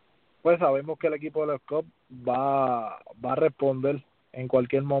 Pues sabemos que el equipo de los Cubs va a responder en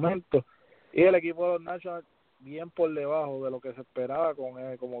cualquier momento, y el equipo de los Nationals bien por debajo de lo que se esperaba,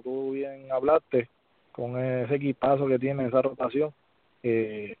 como tú bien hablaste, con ese equipazo que tiene, esa rotación.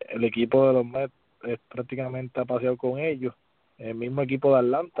 El equipo de los Mets prácticamente ha paseado con ellos. El mismo equipo de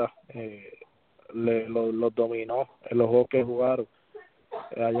Atlanta los dominó en los juegos que jugaron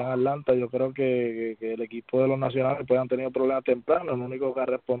allá en Atlanta. Yo creo que el equipo de los Nacionales pues han tenido problemas tempranos. El único que ha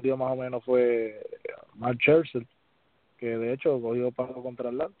respondido más o menos fue Mark Scherzer, que de hecho cogió paso contra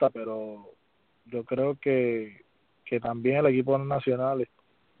Atlanta, pero yo creo que también el equipo de los Nacionales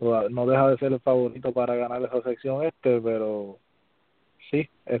no deja de ser el favorito para ganar esa sección pero sí,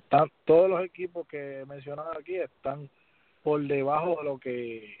 están todos los equipos que he mencionado aquí están por debajo de lo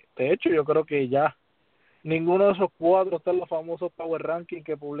que, de hecho yo creo que ya ninguno de esos 4 está en los famosos Power Rankings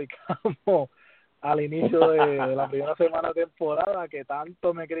que publicamos al inicio de la primera semana de temporada, que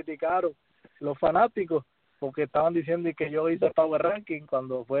tanto me criticaron los fanáticos porque estaban diciendo que yo hice Power Ranking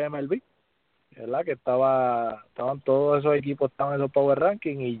cuando fue MLB, ¿verdad? Que estaban todos esos equipos estaban en los Power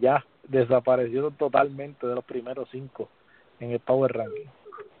Ranking y ya desaparecieron totalmente de los primeros 5 en el Power Ranking.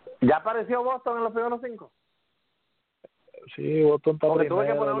 ¿Ya apareció Boston en los primeros 5? Sí, Boston está porque primero.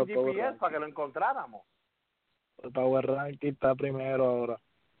 Tuve que poner un GPS para que lo encontráramos. El Power Ranking está primero ahora.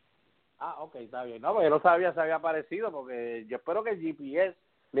 Ah, ok, está bien. No, pues yo no sabía, se había aparecido, porque yo espero que el GPS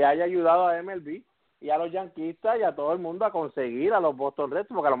le haya ayudado a MLB y a los yanquistas y a todo el mundo a conseguir a los Boston Red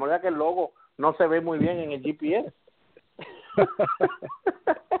Sox, porque a lo mejor ya que el logo no se ve muy bien en el GPS.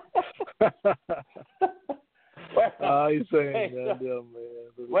 Bueno, ay, señor, Dios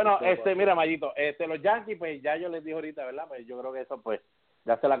mío. Bueno, mira, Mayito, los Yankees, pues ya yo les dije ahorita, ¿verdad? Pues yo creo que eso, pues,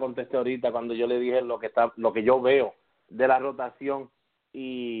 ya se la contesté ahorita cuando yo le dije lo que yo veo de la rotación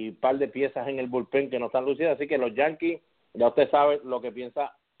y un par de piezas en el bullpen que no están lucidas. Así que los Yankees, ya usted sabe lo que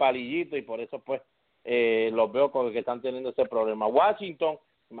piensa Palillito, y por eso, pues, los veo con que están teniendo ese problema. Washington,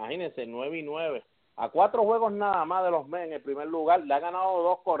 imagínense, 9-9, a 4 juegos nada más de los Mets en el primer lugar. Le ha ganado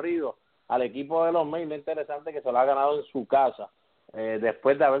 2 corridos al equipo de los Mets. Lo interesante que se lo ha ganado en su casa,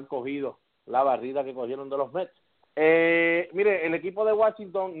 después de haber cogido la barrida que cogieron de los Mets. Mire, el equipo de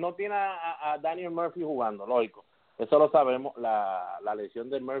Washington no tiene a Daniel Murphy jugando, lógico. Eso lo sabemos, la lesión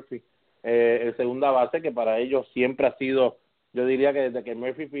de Murphy, el segunda base, que para ellos siempre ha sido, yo diría que desde que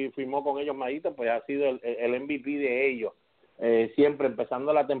Murphy firmó con ellos, Maíto, pues ha sido el MVP de ellos, siempre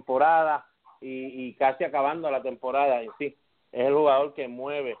empezando la temporada y casi acabando la temporada en sí. Es el jugador que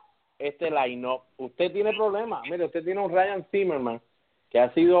mueve este line-up. Usted tiene problemas, mire, usted tiene un Ryan Zimmerman, que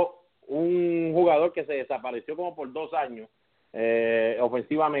ha sido un jugador que se desapareció como por 2 años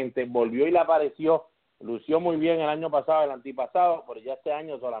ofensivamente, volvió y le apareció, lució muy bien el año pasado, el antipasado, pero ya este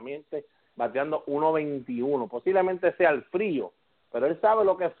año solamente bateando 1.21, posiblemente sea el frío, pero él sabe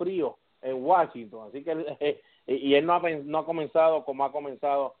lo que es frío en Washington, así que y él no ha comenzado como ha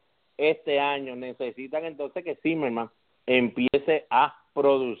comenzado este año. Necesitan entonces que Zimmerman empiece a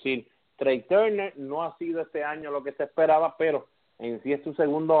producir. Trey Turner no ha sido este año lo que se esperaba, pero en sí es su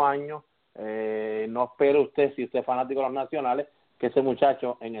segundo año. No espere usted, si usted es fanático de los nacionales, que ese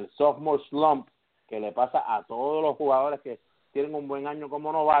muchacho en el sophomore slump, que le pasa a todos los jugadores que tienen un buen año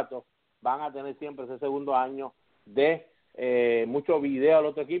como novatos, van a tener siempre ese segundo año de mucho video al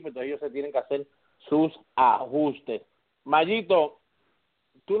otro equipo, entonces ellos se tienen que hacer sus ajustes. Mayito,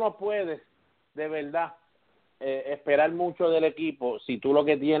 tú no puedes de verdad esperar mucho del equipo si tú lo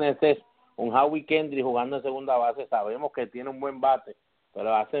que tienes es un Howie Kendrick jugando en segunda base. Sabemos que tiene un buen bate,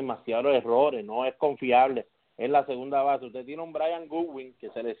 pero hace demasiados errores, no es confiable en la segunda base. Usted tiene un Brian Goodwin que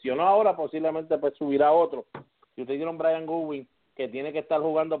se lesionó ahora, posiblemente pues subirá otro. Y usted tiene un Brian Goodwin que tiene que estar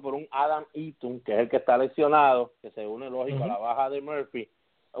jugando por un Adam Eaton, que es el que está lesionado, que se une lógico a la baja de Murphy.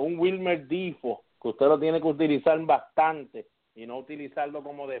 Un Wilmer Difo, que usted lo tiene que utilizar bastante y no utilizarlo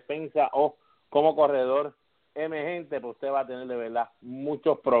como defensa o como corredor emergente, pues usted va a tener de verdad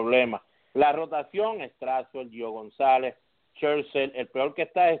muchos problemas. La rotación, Strasburg, Gio González, Scherzer, el peor que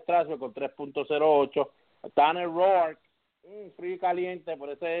está es Strasburg con 3.08, Tanner Roark, frío y caliente, por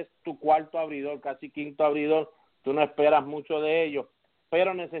eso es tu cuarto abridor, casi quinto abridor, tú no esperas mucho de ellos,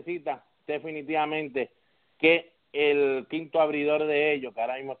 pero necesitas definitivamente que el quinto abridor de ellos, que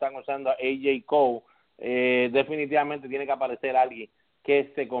ahora mismo están usando a AJ Cole, definitivamente tiene que aparecer alguien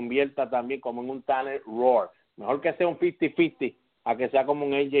que se convierta también como en un Tanner Roark. Mejor que sea un 50-50 a que sea como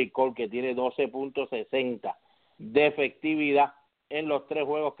un AJ Cole, que tiene 12.60 de efectividad en los 3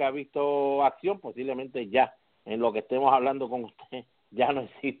 juegos que ha visto acción. Posiblemente ya en lo que estemos hablando con usted ya no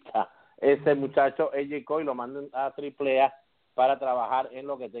exista ese muchacho AJ Cole y lo manden a AAA para trabajar en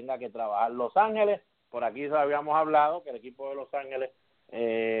lo que tenga que trabajar. Los Ángeles, por aquí ya habíamos hablado que el equipo de Los Ángeles,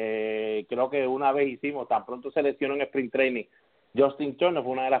 creo que una vez hicimos, tan pronto se lesionó en Spring Training Justin Turner,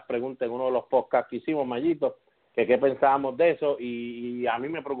 fue una de las preguntas en uno de los podcasts que hicimos, Mayito, que qué pensábamos de eso, y a mí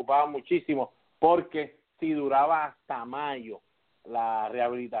me preocupaba muchísimo, porque si duraba hasta mayo la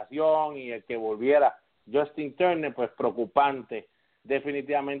rehabilitación y el que volviera Justin Turner, pues preocupante,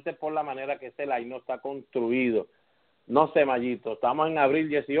 definitivamente por la manera que ese line no está construido. No sé, Mayito, estamos en abril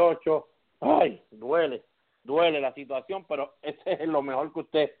 18, ay, duele la situación, pero ese es lo mejor que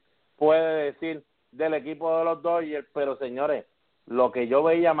usted puede decir del equipo de los Dodgers. Pero señores, lo que yo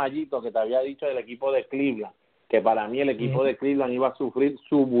veía, Mayito, que te había dicho del equipo de Cleveland, que para mí el equipo de Cleveland iba a sufrir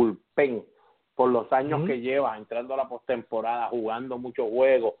su bullpen por los años que lleva entrando a la postemporada, jugando muchos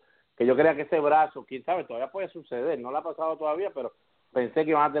juegos, que yo creía que ese brazo, quién sabe, todavía puede suceder, no le ha pasado todavía, pero pensé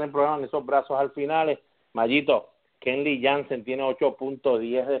que iban a tener problemas en esos brazos al final. Mayito, Kenley Jansen tiene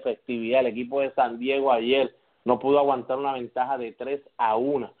 8.10 de efectividad. El equipo de San Diego ayer no pudo aguantar una ventaja de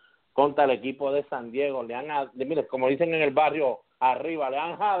 3-1 contra el equipo de San Diego. Mire, como dicen en el barrio arriba, le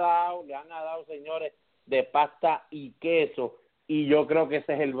han dado, señores, de pasta y queso, y yo creo que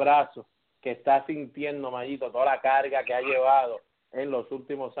ese es el brazo que está sintiendo, Mayito, toda la carga que ha llevado en los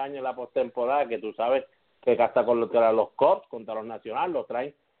últimos años en la postemporada, que tú sabes que hasta contra los Cubs, contra los Nacionales, los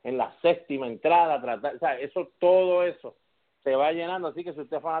traen en la séptima entrada, tratar, o sea, todo eso se va llenando, así que si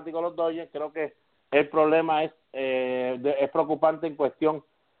usted es fanático de los Dodgers, creo que el problema es preocupante en cuestión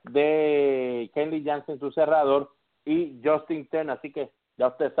de Kenley Jansen, su cerrador, y Justin Turner, así que ya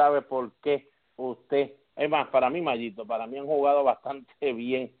usted sabe por qué es más, para mí, Mayito, para mí han jugado bastante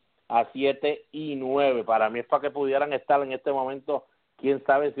bien a 7 y 9, para mí es para que pudieran estar en este momento, quién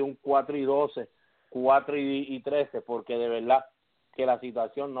sabe si un 4-12, 4-13, porque de verdad que la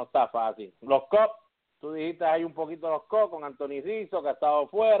situación no está fácil. Los Cubs, tú dijiste hay un poquito los Cubs con Anthony Rizzo, que ha estado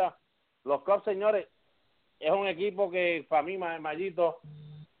fuera. Los Cubs, señores, es un equipo que para mí, Mayito,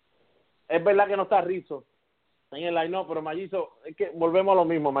 es verdad que no está Rizzo en el line-up, pero Mayito, es que volvemos a lo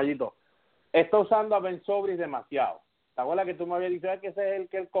mismo, Mayito. Está usando a Ben Sobris demasiado. ¿Te acuerdas que tú me habías dicho que ese es el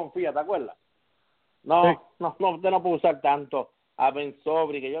que él confía? ¿Te acuerdas? No, sí. no, usted no puede usar tanto a Ben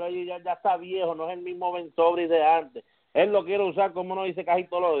Sobris, que yo le digo, ya está viejo, no es el mismo Ben Sobris de antes. Él lo quiere usar como uno dice casi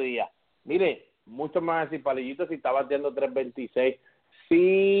todos los días. Mire, muchos más decir, Palillito, si está batiendo 3.26.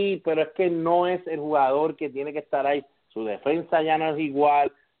 Sí, pero es que no es el jugador que tiene que estar ahí. Su defensa ya no es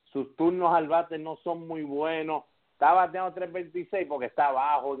igual, sus turnos al bate no son muy buenos. Está bateando 3.26 porque está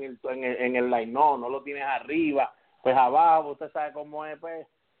abajo en el line, no lo tienes arriba, pues abajo, usted sabe cómo es, pues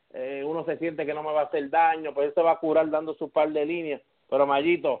uno se siente que no me va a hacer daño, pues él se va a curar dando su par de líneas, pero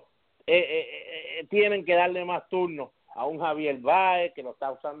Mayito, tienen que darle más turnos a un Javier Baez, que lo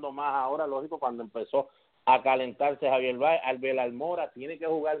está usando más ahora, lógico, cuando empezó a calentarse Javier Baez, Albert Almora, tiene que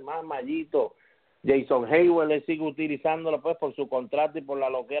jugar más, Mayito. Jason Hayward le sigue utilizándolo pues por su contrato y por la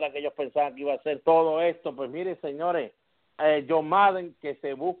loquera que ellos pensaban que iba a ser todo esto. Pues mire, señores, John Madden, que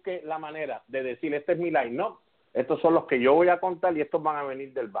se busque la manera de decir, este es mi line, no, estos son los que yo voy a contar y estos van a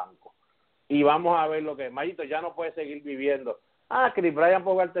venir del banco. Y vamos a ver lo que es. Mayito ya no puede seguir viviendo. Chris Bryant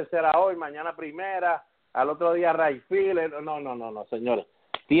puede jugar tercera hoy, mañana primera, al otro día right field. No, señores.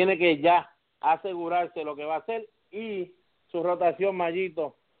 Tiene que ya asegurarse lo que va a hacer y su rotación,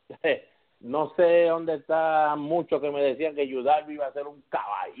 Mayito. No sé dónde está muchos que me decían que Yudarby iba a ser un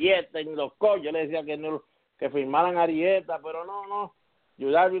caballete en los coches. Yo le decía que firmaran a Arieta, pero no.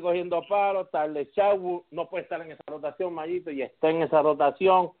 Yudarby cogiendo palos, Tarle Chau no puede estar en esa rotación, Mayito, y está en esa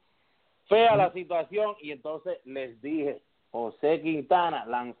rotación. Fea la situación, y entonces les dije, José Quintana,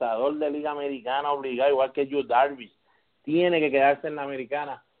 lanzador de Liga Americana obligado, igual que Yudarby, tiene que quedarse en la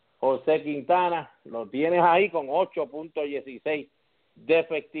Americana. José Quintana, lo tienes ahí con 8.16 de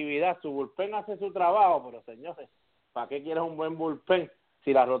efectividad. Su bullpen hace su trabajo, pero señores, ¿para qué quieres un buen bullpen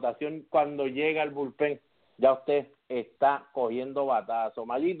si la rotación cuando llega el bullpen ya usted está cogiendo batazo?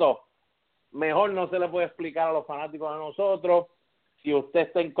 Mayito, mejor no se le puede explicar a los fanáticos de nosotros. Si usted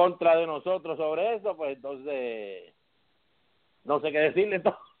está en contra de nosotros sobre eso, pues entonces no sé qué decirle.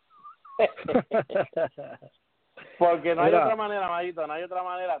 Porque no hay otra manera, Mayito, no hay otra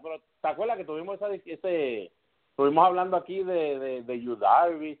manera. Pero ¿te acuerdas que tuvimos estuvimos hablando aquí de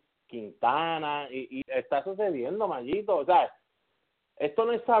Yudarby, Quintana, y está sucediendo, Mayito? O sea, esto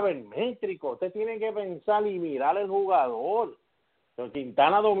no es sabermétrico. Usted tiene que pensar y mirar al jugador. Pero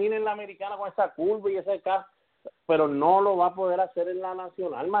Quintana domina en la Americana con esa curva y ese caso, pero no lo va a poder hacer en la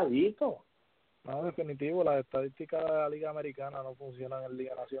Nacional, Mayito. No, definitivo, las estadísticas de la Liga Americana no funcionan en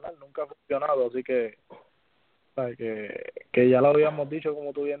Liga Nacional, nunca ha funcionado, así que ya lo habíamos dicho,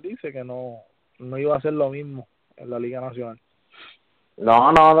 como tú bien dices, que no iba a ser lo mismo en la Liga Nacional.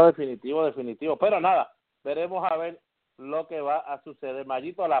 No, definitivo, pero nada, veremos a ver lo que va a suceder,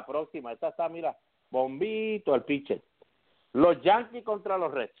 Mayito, a la próxima. Esta está, mira, bombito el pitcher. Los Yankees contra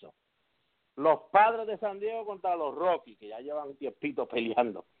los Red Sox, los Padres de San Diego contra los Rockies, que ya llevan un tiempito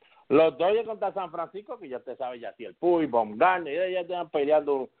peleando, los Dodgers contra San Francisco, que ya usted sabe, ya si el Puy, Baumgartner, ya están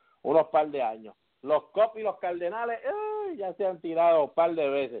peleando unos par de años. Los Cubs y los Cardenales ya se han tirado un par de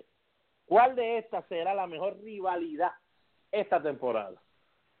veces. ¿Cuál de estas será la mejor rivalidad esta temporada?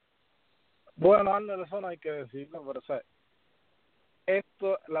 Bueno, eso no hay que decirlo, pero o sea,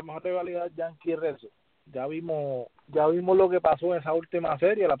 la mejor rivalidad Yankee-Red Sox. Ya vimos lo que pasó en esa última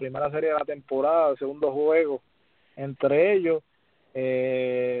serie, la primera serie de la temporada, el segundo juego entre ellos.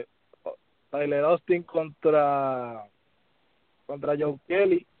 Tyler Austin contra Joe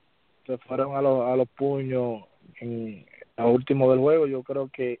Kelly, se fueron a los puños en el último del juego. Yo creo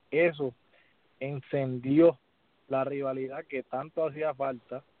que eso encendió la rivalidad que tanto hacía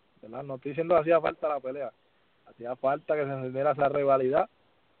falta, ¿verdad? No estoy diciendo que hacía falta la pelea, hacía falta que se encendiera esa rivalidad,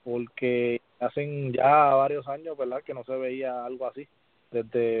 porque hacen ya varios años, ¿verdad?, que no se veía algo así,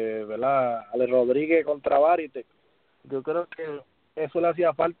 desde, ¿verdad?, Ale Rodríguez contra Varitek. Yo creo que eso le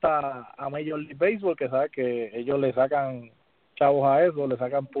hacía falta a Major League Baseball, que sabe que ellos le sacan chavos a eso, le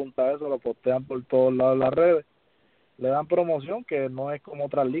sacan punta a eso, lo postean por todos lados de las redes, le dan promoción, que no es como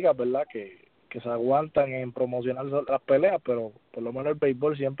otras ligas, ¿verdad? Que se aguantan en promocionar las peleas, pero por lo menos el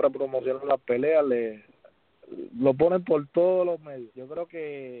béisbol siempre promociona las peleas, lo ponen por todos los medios. Yo creo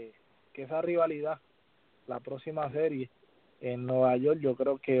que esa rivalidad, la próxima serie en Nueva York, yo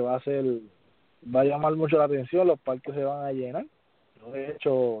creo que va a llamar mucho la atención, los parques se van a llenar. Yo, de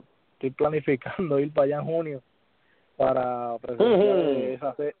hecho, estoy planificando ir para allá en junio para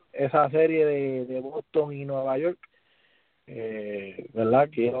presenciar esa serie de Boston y Nueva York. ¿Verdad?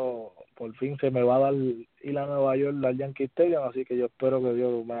 Quiero, por fin se me va a dar ir a Nueva York al Yankee Stadium, así que yo espero que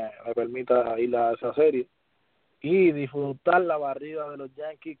Dios me permita ir a esa serie y disfrutar la barrida de los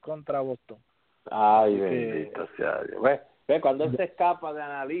Yankees contra Boston. Ay, bendito sea Dios. Ve, cuando él se escapa de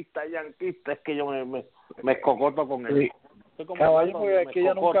analista yanquista, es que yo me escocoto con él. Sí. Caballo, porque es que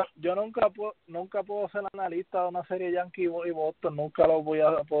yo nunca puedo ser analista de una serie Yankee y Boston, nunca lo voy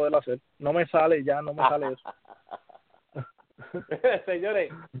a poder hacer. No me sale eso.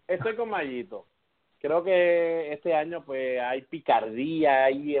 Señores, estoy con Mayito. Creo que este año pues hay picardía,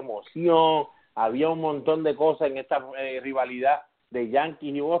 hay emoción, había un montón de cosas en esta rivalidad de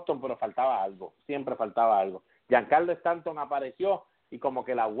Yankees y Boston, pero faltaba algo, siempre faltaba algo. Giancarlo Stanton apareció y como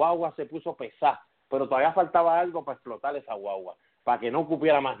que la guagua se puso pesada, pero todavía faltaba algo para explotar esa guagua, para que no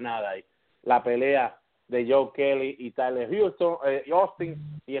cupiera más nada ahí. La pelea de Joe Kelly y Tyler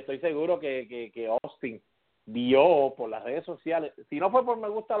Austin, y estoy seguro que Austin vio por las redes sociales, si no fue por Me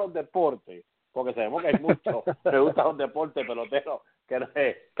Gusta los Deportes, porque sabemos que hay muchos Me Gusta los Deportes peloteros que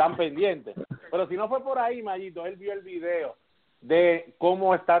están pendientes, pero si no fue por ahí, Mayito, él vio el video de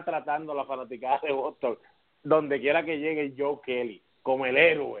cómo está tratando la fanaticada de Boston, donde quiera que llegue Joe Kelly, como el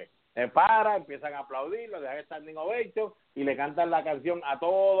héroe. Se para, empiezan a aplaudirlo, le dan standing ovation y le cantan la canción a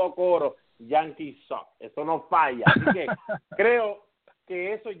todo coro, Yankees Suck. Eso no falla. Así que creo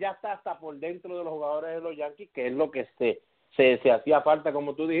que eso ya está hasta por dentro de los jugadores de los Yankees, que es lo que se hacía falta,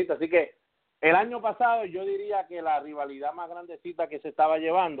 como tú dijiste. Así que el año pasado yo diría que la rivalidad más grandecita que se estaba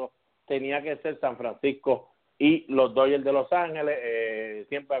llevando tenía que ser San Francisco y los Dodgers de Los Ángeles.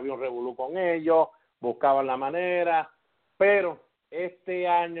 Siempre había un revolú con ellos, buscaban la manera, pero este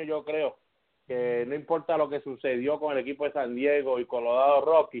año yo creo que no importa lo que sucedió con el equipo de San Diego y Colorado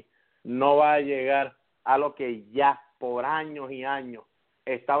Rockies, no va a llegar a lo que ya por años y años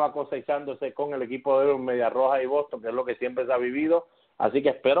estaba cosechándose con el equipo de los Medias Rojas y Boston, que es lo que siempre se ha vivido. Así que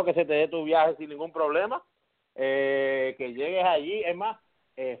espero que se te dé tu viaje sin ningún problema, que llegues allí. Es más,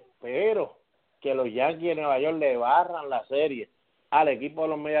 espero que los Yankees de Nueva York le barran la serie al equipo de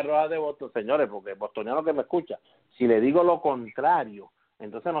los Medias Rojas de Boston, señores, porque el bostoniano que me escucha, si le digo lo contrario,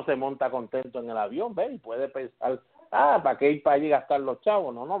 entonces no se monta contento en el avión, ve, y puede pensar, ¿para qué ir para allí y gastar los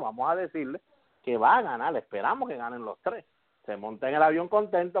chavos? No, vamos a decirle que va a ganar, esperamos que ganen los tres. Se monta en el avión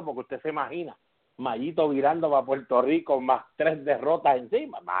contento porque usted se imagina Mayito virando para Puerto Rico más 3 derrotas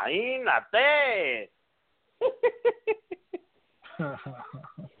encima. Imagínate.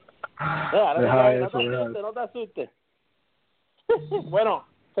 No te asustes. Bueno,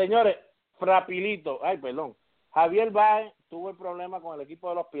 señores, rapidito. Javier Baez tuvo el problema con el equipo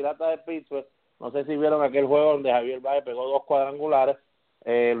de los Piratas de Pittsburgh. No sé si vieron aquel juego donde Javier Baez pegó 2 cuadrangulares.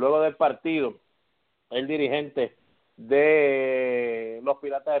 Luego del partido, el dirigente de los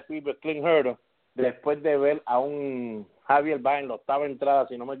Piratas de Pittsburgh, Clint Hurdle, después de ver a un Javier Baez en la 8ª entrada,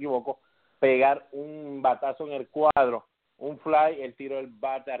 si no me equivoco, pegar un batazo en el cuadro, un fly, él tiró el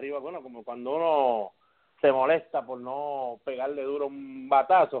bate arriba, bueno, como cuando uno se molesta por no pegarle duro un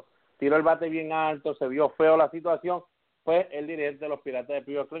batazo, tiró el bate bien alto, se vio feo la situación. Pues el dirigente de los Piratas de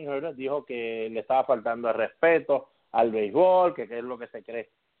Pittsburgh, Clint Hurdle, dijo que le estaba faltando el respeto al béisbol, que es lo que se cree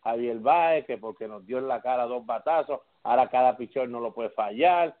Javier Baez, que porque nos dio en la cara 2 batazos, ahora cada pichón no lo puede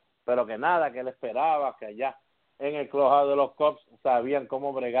fallar, pero que nada, que él esperaba, que allá en el clubhouse de los Cubs sabían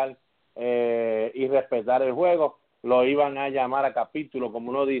cómo bregar y respetar el juego, lo iban a llamar a capítulo,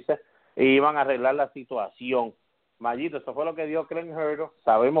 como uno dice, y iban a arreglar la situación. Mayito, eso fue lo que dio Clint Hurdle.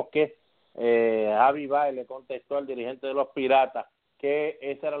 Sabemos que Javi Baez le contestó al dirigente de los Piratas que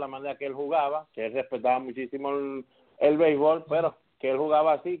esa era la manera que él jugaba, que él respetaba muchísimo el béisbol, pero que él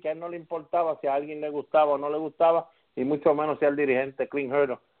jugaba así, que a él no le importaba si a alguien le gustaba o no le gustaba, y mucho menos si al dirigente Clint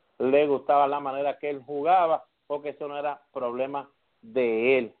Hurdle le gustaba la manera que él jugaba, porque eso no era problema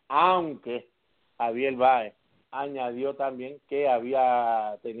de él. Aunque Javier Baez añadió también que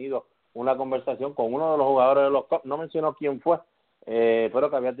había tenido una conversación con uno de los jugadores de los Cubs, no mencionó quién fue, pero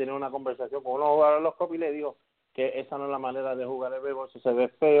que había tenido una conversación con uno de los jugadores de los Cubs y le dijo que esa no es la manera de jugar el béisbol, eso se ve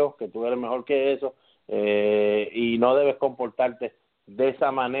feo, que tú eres mejor que eso, y no debes comportarte de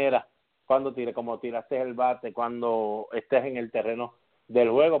esa manera como tiraste el bate, cuando estés en el terreno del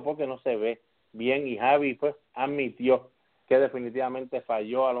juego, porque no se ve bien, y Javi pues admitió que definitivamente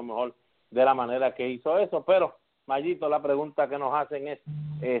falló a lo mejor de la manera que hizo eso, pero Mayito, la pregunta que nos hacen es,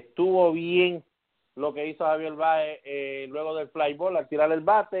 ¿estuvo bien lo que hizo Javier Baez luego del fly ball al tirar el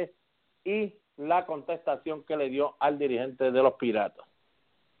bate? Y la contestación que le dio al dirigente de los Piratas.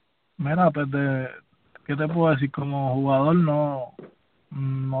 Mira, pues, ¿qué te puedo decir? Como jugador no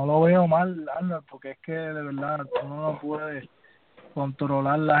lo veo mal, Arnold, porque es que de verdad uno no puede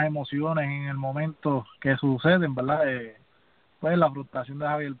controlar las emociones en el momento que suceden, ¿verdad? Pues la frustración de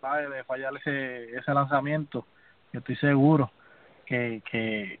Javier Páez de fallar ese lanzamiento, yo estoy seguro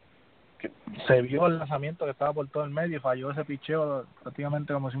que se vio el lanzamiento que estaba por todo el medio y falló ese picheo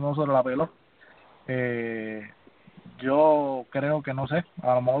prácticamente como decimos nosotros, la pelota. Yo creo que no sé,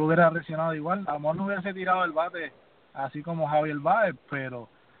 a lo mejor hubiera reaccionado igual, a lo mejor no hubiese tirado el bate así como Javier Baez, pero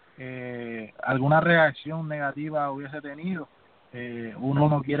alguna reacción negativa hubiese tenido. Uno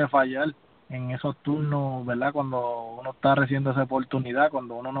no quiere fallar en esos turnos, ¿verdad? Cuando uno está recibiendo esa oportunidad,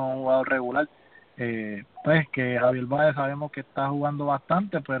 cuando uno no es un jugador regular. Pues que Javier Baez sabemos que está jugando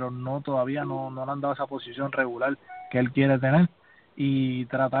bastante, pero todavía no le han dado esa posición regular que él quiere tener, y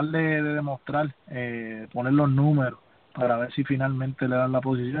tratar de demostrar, poner los números para ver si finalmente le dan la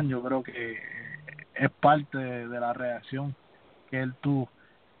posición. Yo creo que es parte de la reacción que él tuvo.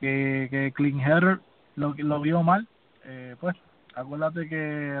 Que Klinger lo vio mal, pues acuérdate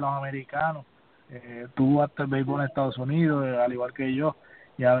que los americanos, tuvo hasta el béisbol en Estados Unidos, al igual que yo,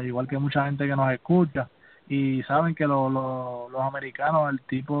 y al igual que mucha gente que nos escucha, y saben que los americanos, el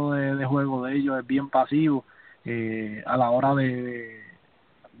tipo de juego de ellos es bien pasivo, a la hora de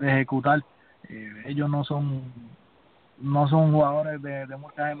ejecutar. Ellos no son jugadores de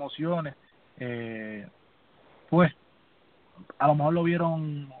muchas emociones. Pues a lo mejor lo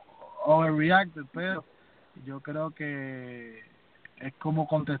vieron overreacted, pero yo creo que es como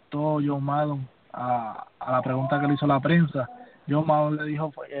contestó John Maddon a la pregunta que le hizo la prensa. John Maddon le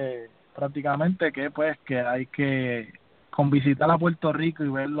dijo prácticamente que pues que hay que, con visitar a Puerto Rico y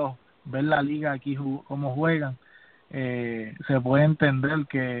ver la liga aquí cómo juegan, se puede entender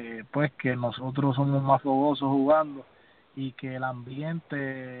que pues que nosotros somos más fogosos jugando, y que el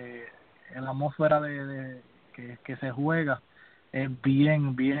ambiente, la atmósfera de que se juega es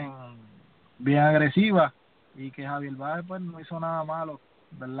bien agresiva, y que Javier Báez pues no hizo nada malo,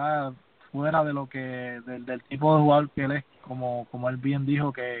 ¿verdad? Fuera de lo que del tipo de jugador que él es, como él bien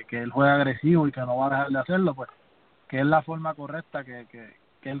dijo, que él juega agresivo y que no va a dejar de hacerlo, pues que es la forma correcta que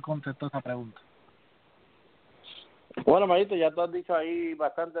él contestó esa pregunta. Bueno, Mayito, ya tú has dicho ahí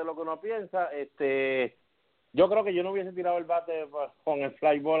bastante de lo que uno piensa. Yo creo que yo no hubiese tirado el bate con el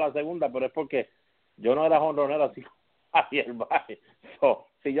fly ball a segunda, pero es porque yo no era jonronero así como Javier Baez.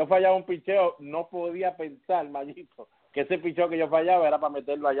 Si yo fallaba un picheo, no podía pensar, Mayito, que ese picheo que yo fallaba era para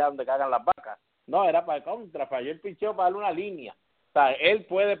meterlo allá donde cagan las vacas. No, era para contra, falló el picheo para darle una línea. O sea, él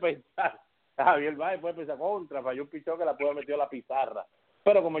puede pensar, Javier Baez puede pensar contra, falló un picheo que la puede meter a la pizarra.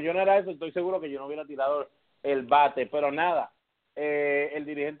 Pero como yo no era eso, estoy seguro que yo no hubiera tirado el bate. Pero nada, el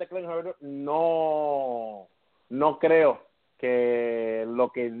dirigente Klinger no creo que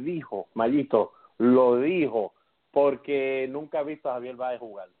lo que dijo, Mayito, lo dijo porque nunca ha visto a Javier Báez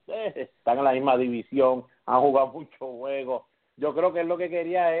jugar. Están en la misma división, han jugado muchos juegos. Yo creo que él lo que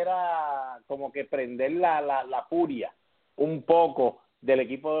quería era como que prender la furia un poco del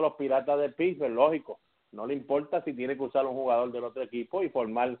equipo de los Piratas de Pittsburgh, lógico. No le importa si tiene que usar un jugador del otro equipo y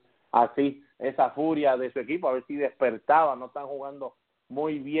formar así esa furia de su equipo, a ver si despertaba. No están jugando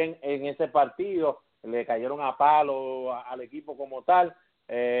muy bien en ese partido, le cayeron a palo al equipo como tal.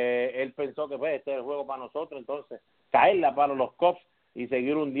 Él pensó que pues, este es el juego para nosotros, entonces caerle a palo los Cubs y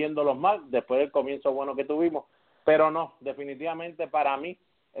seguir hundiéndolos más después del comienzo bueno que tuvimos. Pero no, definitivamente para mí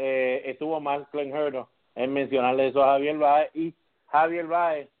estuvo mal Clint Hurdle en mencionarle eso a Javier Báez, y Javier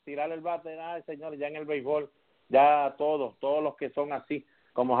Báez tirarle el bate. Señores, ya en el béisbol ya todos los que son así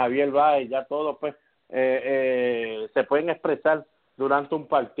como Javier Báez, ya todos pues se pueden expresar durante un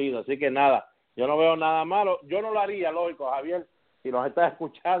partido, así que nada, yo no veo nada malo. Yo no lo haría, lógico, Javier, si nos estás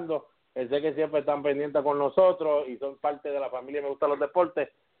escuchando, sé que siempre están pendientes con nosotros y son parte de la familia Me Gustan los Deportes.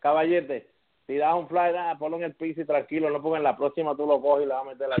 Caballete, si das un fly, ponlo en el piso y tranquilo, no, porque en la próxima tú lo coges y le vas a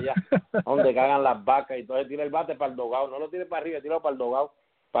meter allá donde cagan las vacas, y entonces tira el bate para el dogado, no lo tires para arriba, tira para el dogado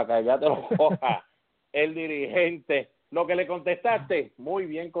para que allá te lo coja el dirigente. Lo que le contestaste, muy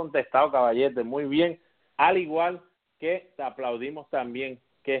bien contestado, Caballete, muy bien, al igual que te aplaudimos también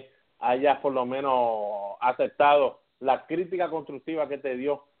que hayas por lo menos aceptado la crítica constructiva que te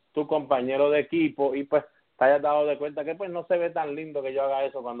dio tu compañero de equipo, y pues te hayas dado de cuenta que pues no se ve tan lindo que yo haga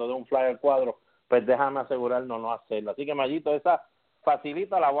eso cuando dé un fly al cuadro. Pues déjame asegurarnos no hacerlo. Así que, Mayito, esa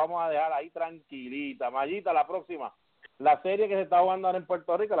facilita, la vamos a dejar ahí tranquilita. Mayita, la próxima, la serie que se está jugando ahora en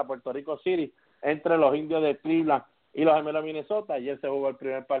Puerto Rico, la Puerto Rico City, entre los Indios de Cleveland y los Gemelos de Minnesota. Ayer se jugó el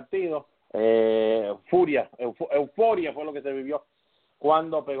primer partido. Euforia fue lo que se vivió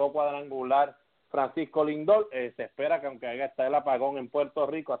cuando pegó cuadrangular Francisco Lindor. Se espera que aunque haya estado el apagón en Puerto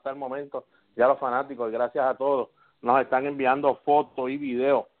Rico hasta el momento, ya los fanáticos, y gracias a todos, nos están enviando fotos y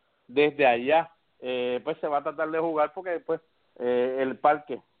videos desde allá. Pues se va a tratar de jugar porque pues el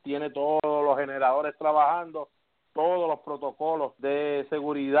parque tiene todos los generadores trabajando, todos los protocolos de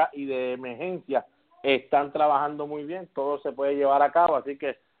seguridad y de emergencia están trabajando muy bien, todo se puede llevar a cabo, así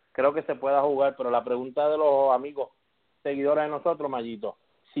que creo que se pueda jugar. Pero la pregunta de los amigos seguidores de nosotros, Mayito,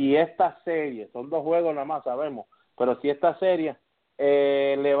 si esta serie, son 2 juegos nada más, sabemos, pero si esta serie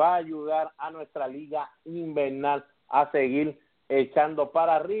le va a ayudar a nuestra liga invernal a seguir echando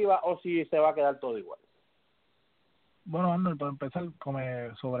para arriba, o si se va a quedar todo igual. Bueno, Arnold, para empezar,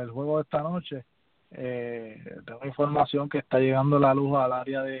 sobre el juego de esta noche, tengo información que está llegando la luz al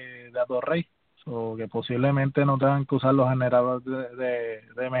área de Atorrey, que posiblemente no tengan que usar los generadores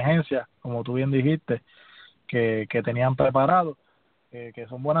de emergencia, como tú bien dijiste, que tenían preparados, que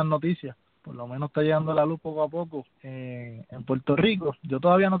son buenas noticias. Por lo menos está llegando la luz poco a poco en Puerto Rico. Yo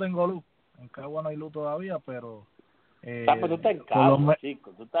todavía no tengo luz, en Cagua no hay luz todavía, pero... pero tú estás en Cagua,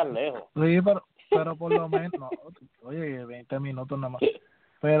 chico, tú estás lejos. Sí, pero por lo menos, no, oye, 20 minutos nada más.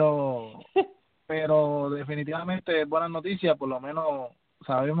 Pero definitivamente es buena noticia, por lo menos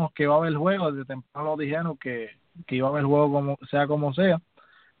sabemos que va a haber juego. Desde temprano dijeron que iba a haber juego como sea.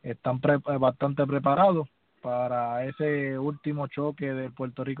 Están bastante preparados para ese último choque de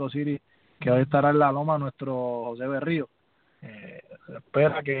Puerto Rico City, que hoy estará en la loma nuestro José Berrío.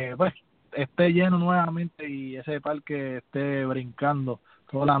 Espera que pues esté lleno nuevamente y ese parque esté brincando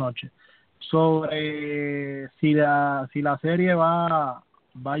toda la noche. Sobre si la serie va a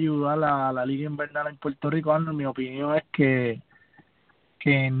ayudar a la liga invernal en Puerto Rico, Arnold, mi opinión es que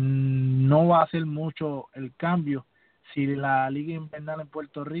no va a hacer mucho el cambio si la liga invernal en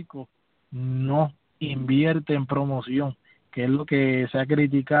Puerto Rico no invierte en promoción, que es lo que se ha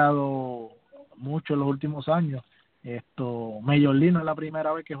criticado mucho en los últimos años. Major League no es la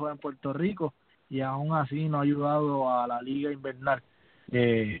primera vez que juega en Puerto Rico y aún así no ha ayudado a la liga invernal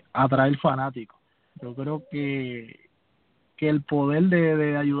a atraer fanáticos. Yo creo que el poder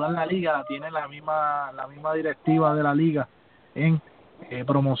de ayudar a la liga la tiene la misma directiva de la liga en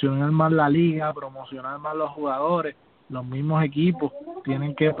promocionar más la liga, promocionar más los jugadores. Los mismos equipos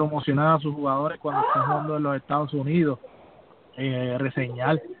tienen que promocionar a sus jugadores cuando están jugando en los Estados Unidos,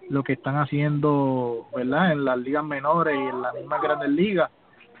 reseñar lo que están haciendo, ¿verdad?, en las ligas menores y en las mismas grandes ligas,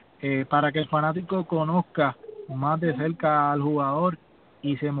 para que el fanático conozca más de cerca al jugador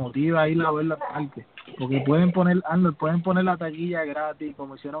y se motiva a ir a verlo al parque, porque pueden poner la taquilla gratis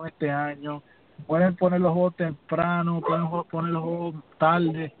como hicieron este año, pueden poner los juegos temprano, pueden poner los juegos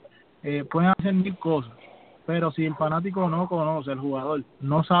tarde, pueden hacer 1000 cosas, pero si el fanático no conoce al jugador,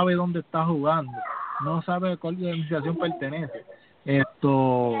 no sabe dónde está jugando, no sabe a cuál organización pertenece,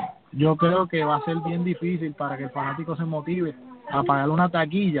 yo creo que va a ser bien difícil para que el fanático se motive a pagar una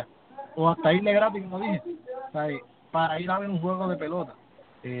taquilla o hasta irle gratis, como dije, ¿sabes?, para ir a ver un juego de pelota.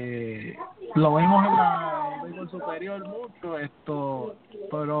 Lo vemos en el béisbol superior mucho,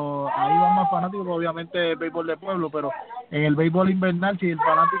 pero ahí van más fanáticos, obviamente el béisbol de pueblo, pero en el béisbol invernal, si el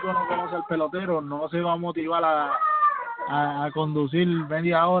fanático no conoce al pelotero, no se va a motivar a conducir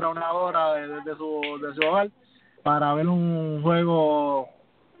media hora, una hora de su hogar para ver un juego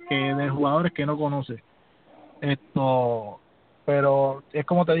de jugadores que no conoce. Pero es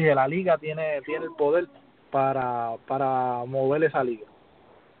como te dije, la liga tiene el poder para mover esa liga.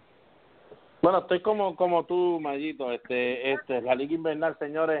 Bueno, estoy como tú, Mayito. La liga invernal,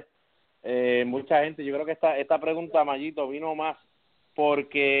 señores, mucha gente, yo creo que esta pregunta, Mayito, vino más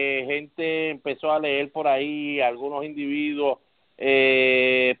porque gente empezó a leer por ahí, algunos individuos,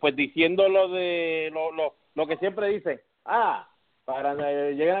 pues diciendo lo que siempre dicen, para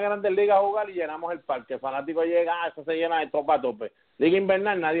llegar a Grandes Ligas a jugar y llenamos el parque, el fanático llega, eso se llena de tope a tope. Liga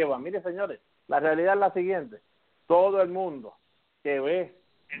invernal nadie va. Mire, señores, la realidad es la siguiente: todo el mundo que ve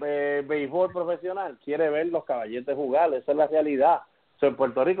béisbol profesional quiere ver los caballetes jugar, esa es la realidad. En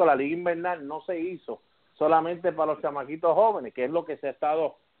Puerto Rico la liga invernal no se hizo solamente para los chamaquitos jóvenes, que es lo que se ha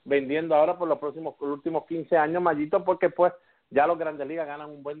estado vendiendo ahora por los últimos 15 años, Mayito, porque pues ya los Grandes Ligas ganan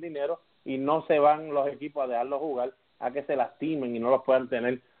un buen dinero y no se van los equipos a dejarlos jugar a que se lastimen y no los puedan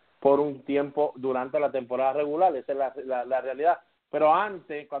tener por un tiempo durante la temporada regular. Esa es la realidad. Pero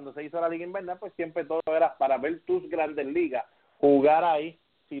antes, cuando se hizo la liga invernal, pues siempre todo era para ver tus Grandes Ligas jugar ahí,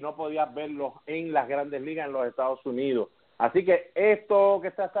 si no podías verlos en las Grandes Ligas en los Estados Unidos. Así que esto que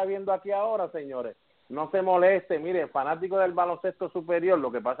se está viendo aquí ahora, señores, no se moleste, mire, fanático del baloncesto superior,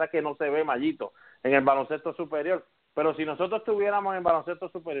 lo que pasa es que no se ve, Mayito, en el baloncesto superior, pero si nosotros estuviéramos en baloncesto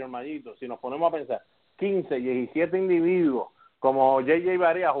superior, Mayito, si nos ponemos a pensar, 15, 17 individuos, como J.J.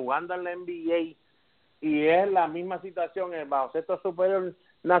 Barea jugando en la NBA, y es la misma situación en el baloncesto superior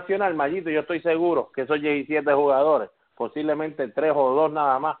nacional, Mayito, yo estoy seguro que esos 17 jugadores, posiblemente 3 o 2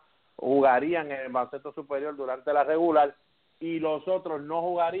 nada más, jugarían en el baloncesto superior durante la regular, y los otros no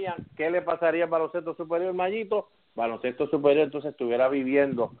jugarían. ¿Qué le pasaría al baloncesto superior, Mayito? Baloncesto superior entonces estuviera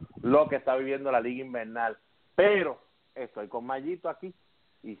viviendo lo que está viviendo la liga invernal. Pero estoy con Mayito aquí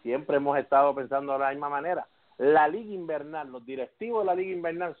y siempre hemos estado pensando de la misma manera. La liga invernal, los directivos de la liga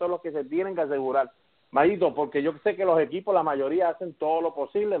invernal son los que se tienen que asegurar, Mayito, porque yo sé que los equipos, la mayoría hacen todo lo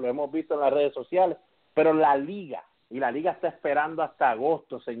posible, lo hemos visto en las redes sociales, pero la liga está esperando hasta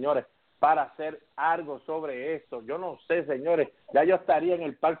agosto, señores, para hacer algo sobre esto. Yo no sé, señores, ya yo estaría en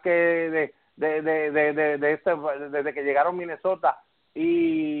el parque desde que llegaron Minnesota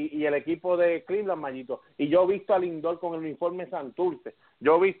y el equipo de Cleveland, Mayito, y yo he visto a Lindor con el uniforme Santurce,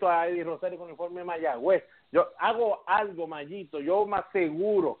 yo he visto a Eddie Rosario con el uniforme Mayagüez. Yo hago algo, Mayito, yo me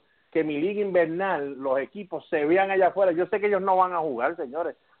aseguro que mi liga invernal, los equipos se vean allá afuera. Yo sé que ellos no van a jugar,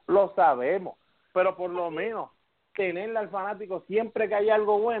 señores, lo sabemos, pero por lo menos tenerle al fanático, siempre que hay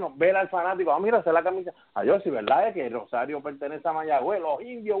algo bueno, ver al fanático, mira, hacer la camisa, yo sí, verdad es que Rosario pertenece a Mayagüez, los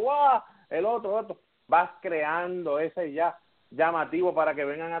indios, guau, el otro, vas creando ese ya llamativo para que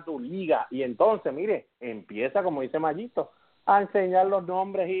vengan a tu liga, y entonces, mire, empieza, como dice Mayito, a enseñar los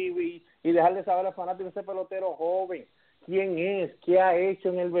nombres y dejarle saber al fanático ese pelotero joven, quién es, qué ha hecho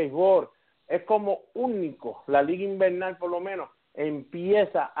en el béisbol. Es como único, la liga invernal por lo menos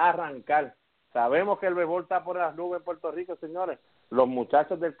empieza a arrancar. Sabemos que el béisbol está por las nubes en Puerto Rico, señores. Los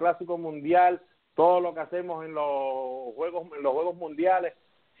muchachos del Clásico Mundial, todo lo que hacemos en los juegos mundiales,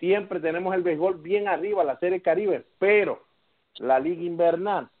 siempre tenemos el béisbol bien arriba, la Serie Caribe, pero la liga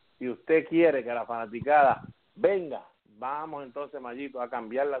invernal, si usted quiere que la fanaticada venga, vamos entonces, Mayito, a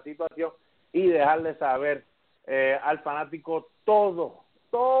cambiar la situación y dejarle saber al fanático todo,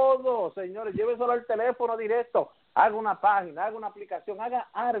 señores, lléveselo al teléfono directo, haga una página, haga una aplicación, haga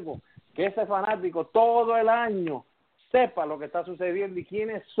algo que ese fanático todo el año sepa lo que está sucediendo y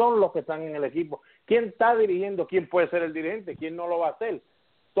quiénes son los que están en el equipo, quién está dirigiendo, quién puede ser el dirigente, quién no lo va a hacer.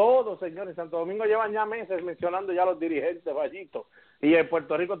 Todos, señores, Santo Domingo llevan ya meses mencionando ya los dirigentes, Vallito, y en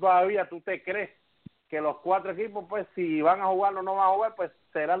Puerto Rico todavía tú te crees que los 4 equipos, pues si van a jugar o no van a jugar, pues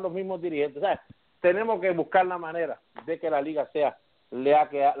serán los mismos dirigentes. O sea, tenemos que buscar la manera de que la liga sea la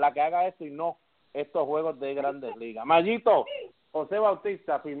que haga esto y no estos juegos de grandes ligas. Mayito, José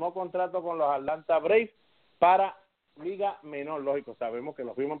Bautista firmó contrato con los Atlanta Braves para liga menor, lógico, sabemos que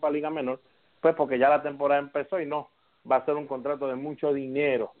lo firman para liga menor, pues porque ya la temporada empezó y no va a ser un contrato de mucho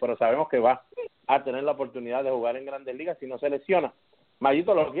dinero, pero sabemos que va a tener la oportunidad de jugar en grandes ligas si no se lesiona.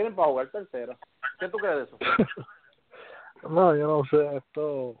 Mayito, lo quieren para jugar tercera. ¿Qué tú crees de eso? No, yo no sé,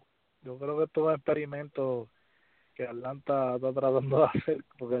 yo creo que esto es un experimento que Atlanta está tratando de hacer,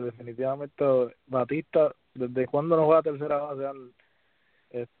 porque definitivamente Batista, ¿desde cuándo no juega tercera base?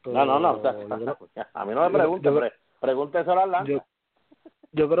 No, o sea, a mí no me pregunte, pregúnteselo a Atlanta.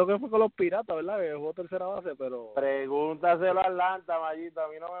 Yo creo que fue con los Piratas, ¿verdad? Que jugó tercera base, pero... Pregúntaselo a Atlanta, Mayito, a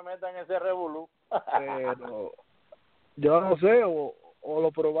mí no me metan en ese revolú. Pero yo no sé, o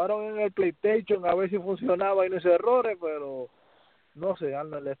lo probaron en el PlayStation a ver si funcionaba y no hizo errores, pero no sé,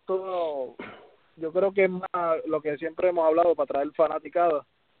 Arnold, esto yo creo que es más lo que siempre hemos hablado para traer fanaticada.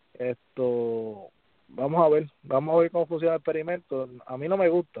 Vamos a ver cómo funciona el experimento. A mí no me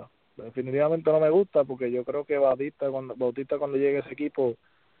gusta, definitivamente no me gusta, porque yo creo que Bautista cuando llegue a ese equipo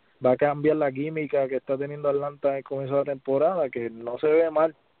va a cambiar la química que está teniendo Atlanta en el comienzo de la temporada, que no se ve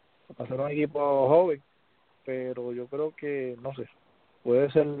mal para ser un equipo joven, pero yo creo que, no sé,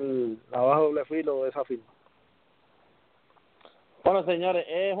 puede ser la baja doble filo de esa firma. Bueno, señores,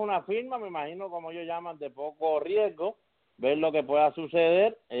 es una firma, me imagino, como ellos llaman, de poco riesgo, ver lo que pueda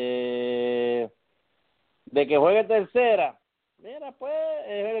suceder. De que juegue tercera, mira, pues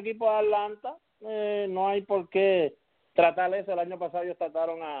es el equipo de Atlanta, no hay por qué tratar eso. El año pasado ellos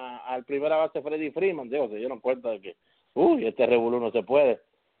trataron al primera base Freddy Freeman, se dieron cuenta de que, este revolú no se puede.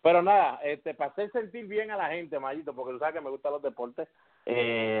 Pero nada, para hacer sentir bien a la gente, Mayito, porque tú sabes que me gustan los deportes,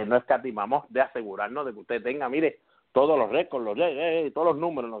 no escatimamos de asegurarnos de que usted tenga, mire, todos los récords, todos los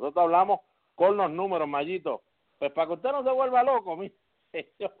números. Nosotros hablamos con los números, Mayito. Pues para que usted no se vuelva loco, mire,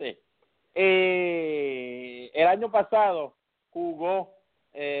 el año pasado jugó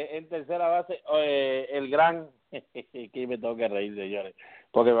en tercera base el gran que me tengo que reír, señores,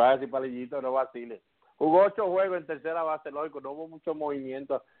 porque me va a decir Palillito, no vacile. jugó 8 juegos en tercera base, lógico, no hubo mucho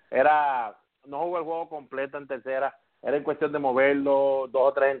movimiento, no jugó el juego completo en tercera, era en cuestión de moverlo, 2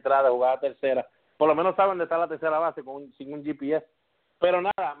 o 3 entradas, jugaba tercera, por lo menos saben dónde está la tercera base sin un GPS, pero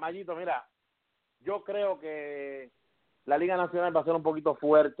nada, Mayito, mira, yo creo que la Liga Nacional va a ser un poquito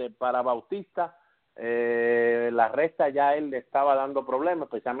fuerte para Bautista. La recta ya él le estaba dando problemas,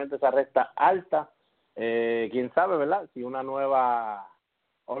 especialmente esa recta alta. Quién sabe, ¿verdad? Si una nueva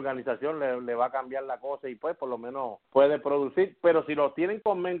organización le va a cambiar la cosa y pues por lo menos puede producir. Pero si lo tienen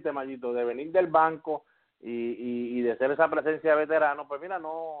con mente, Mayito, de venir del banco y de ser esa presencia de veterano, pues mira,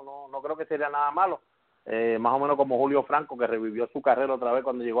 no creo que sería nada malo. Más o menos como Julio Franco, que revivió su carrera otra vez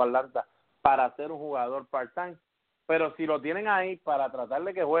cuando llegó a Atlanta para ser un jugador part-time. Pero si lo tienen ahí para tratar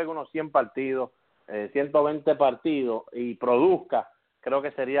de que juegue unos 100 partidos, 120 partidos y produzca, creo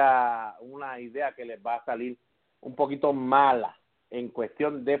que sería una idea que les va a salir un poquito mala en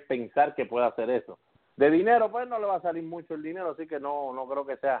cuestión de pensar que pueda hacer eso. De dinero, pues no le va a salir mucho el dinero, así que no creo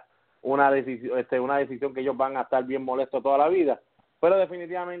que sea una decisión que ellos van a estar bien molestos toda la vida. Pero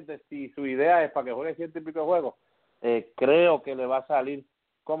definitivamente, si su idea es para que juegue 100 y pico de juegos, creo que le va a salir,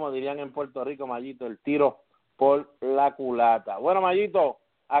 como dirían en Puerto Rico, Mayito, el tiro por la culata. Bueno, Mayito,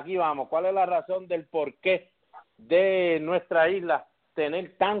 aquí vamos. ¿Cuál es la razón del porqué de nuestra isla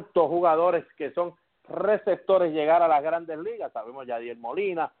tener tantos jugadores que son receptores llegar a las grandes ligas? Sabemos Yadier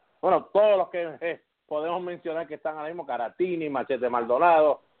Molina, bueno, todos los que podemos mencionar que están ahora mismo, Caratini, Machete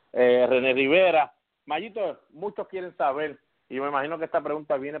Maldonado, René Rivera. Mayito, muchos quieren saber, y me imagino que esta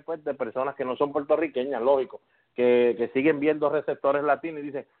pregunta viene pues de personas que no son puertorriqueñas, lógico, que siguen viendo receptores latinos y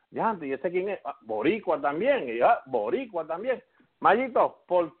dicen, ya, ¿y ese quién es? Boricua también, y Boricua también. Mayito,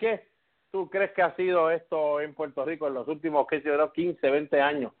 ¿por qué tú crees que ha sido esto en Puerto Rico en los últimos, 15, 20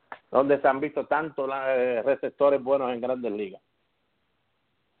 años, donde se han visto tantos receptores buenos en grandes ligas?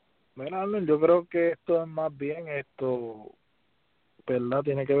 Mira, Arnold, yo creo que esto es más bien ¿verdad?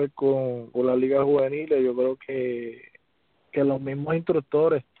 Tiene que ver con las ligas juveniles. Yo creo que los mismos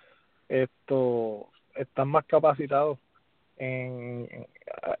instructores están más capacitados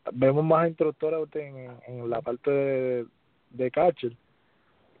vemos más instructores en la parte de catcher,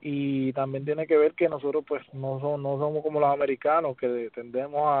 y también tiene que ver que nosotros pues no somos como los americanos, que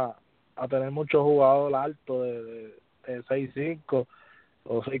tendemos a tener muchos jugadores altos de 6'5"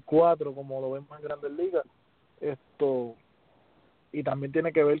 o 6'4", como lo vemos en grandes ligas. Y también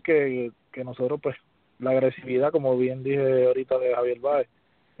tiene que ver que nosotros pues la agresividad, como bien dije ahorita de Javier Báez,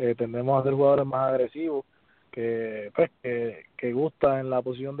 tendemos a ser jugadores más agresivos, que gusta en la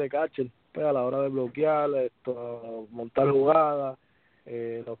posición de catcher, pues a la hora de bloquear, montar jugadas,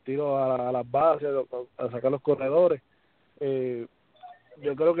 los tiros a las bases, a sacar los corredores.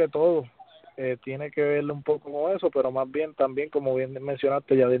 Yo creo que todo tiene que ver un poco con eso, pero más bien también, como bien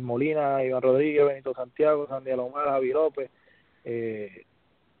mencionaste, Yadier Molina, Iván Rodríguez, Benito Santiago, Sandy Alomar, Javi López,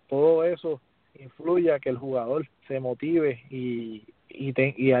 todo eso influye a que el jugador se motive y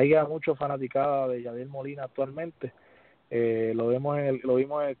haya mucho fanaticada de Yadier Molina actualmente. Lo vimos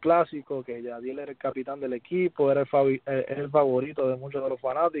en el clásico, que Yadier era el capitán del equipo, era el favorito de muchos de los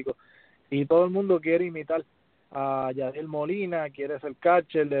fanáticos, y todo el mundo quiere imitar a Yadier Molina, quiere ser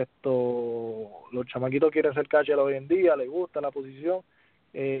catcher. Los chamaquitos quieren ser catcher hoy en día, les gusta la posición,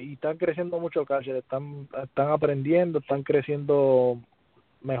 y están creciendo mucho catcher, están aprendiendo, están creciendo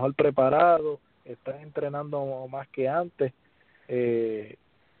mejor preparados, están entrenando más que antes,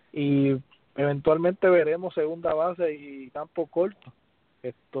 y eventualmente veremos segunda base y campo corto,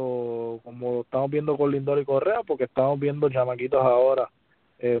 como estamos viendo con Lindor y Correa, porque estamos viendo chamaquitos ahora,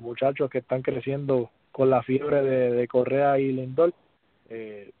 muchachos que están creciendo con la fiebre de Correa y Lindor.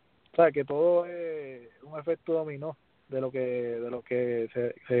 O sea, que todo es un efecto dominó de lo que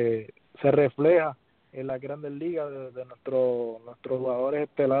se refleja en las grandes ligas de nuestros jugadores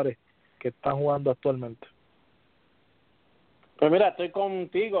estelares que están jugando actualmente. Pues mira, estoy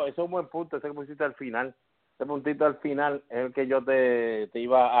contigo, ese es un buen punto, ese que pusiste al final. Ese puntito al final es el que yo te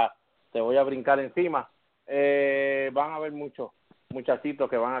voy a brincar encima. Van a haber muchos muchachitos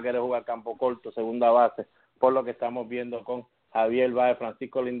que van a querer jugar campo corto, segunda base, por lo que estamos viendo con Javier Báez,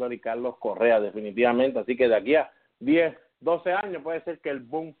 Francisco Lindor y Carlos Correa, definitivamente. Así que de aquí a 10, 12 años puede ser que el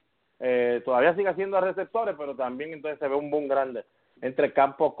boom todavía siga siendo receptores, pero también entonces se ve un boom grande entre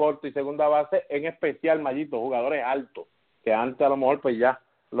campo corto y segunda base, en especial, Mayito, jugadores altos, que antes a lo mejor pues ya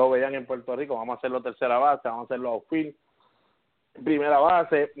lo veían en Puerto Rico, vamos a hacerlo tercera base, vamos a hacerlo outfield, primera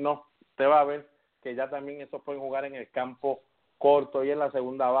base, no, te va a ver que ya también esos pueden jugar en el campo corto y en la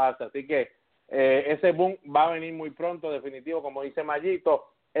segunda base, así que ese boom va a venir muy pronto, definitivo, como dice Mayito.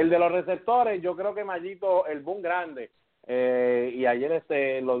 El de los receptores, yo creo que Mayito, el boom grande, y ayer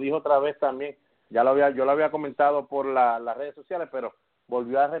lo dijo otra vez también yo lo había comentado por las redes sociales, pero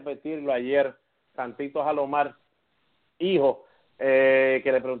volvió a repetirlo ayer Santito Jalomar, hijo, que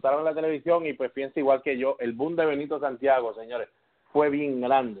le preguntaron en la televisión y pues piensa igual que yo, el boom de Benito Santiago, señores, fue bien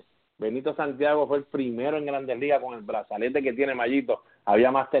grande. Benito Santiago fue el primero en Grandes Ligas con el brazalete que tiene Mayito.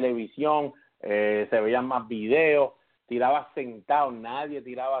 Había más televisión, se veían más videos, tiraba sentado, nadie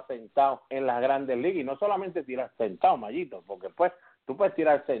tiraba sentado en las Grandes Ligas. Y no solamente tirar sentado, Mayito, porque pues tú puedes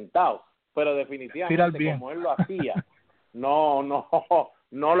tirar sentado, pero definitivamente como él lo hacía, no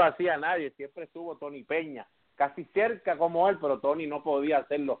lo hacía nadie. Siempre estuvo Tony Peña, casi cerca como él, pero Tony no podía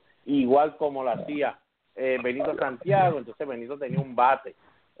hacerlo igual como lo hacía Benito Santiago. Entonces Benito tenía un bate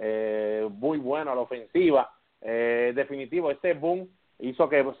muy bueno a la ofensiva. Definitivo, este boom hizo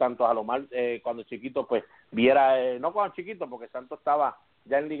que Santos Alomar cuando chiquito pues viera, no cuando chiquito porque Santos estaba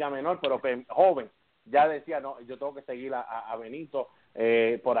ya en Liga Menor, pero que joven, ya decía, no, yo tengo que seguir a Benito.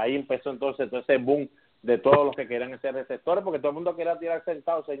 Por ahí empezó entonces ese boom de todos los que querían ser receptores, porque todo el mundo quería tirar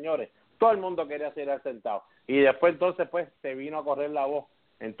sentado, señores, todo el mundo quería tirar sentado. Y después entonces pues se vino a correr la voz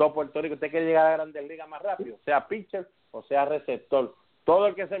en todo Puerto Rico, usted quiere llegar a Grandes Ligas más rápido, sea pitcher o sea receptor. Todo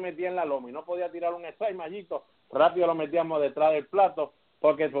el que se metía en la loma y no podía tirar un strike, Mayito, rápido lo metíamos detrás del plato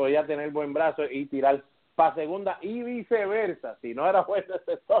porque podía tener buen brazo y tirar para segunda y viceversa. Si no era buen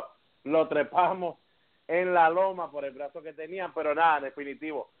receptor, lo trepamos en la loma por el brazo que tenían, pero nada, en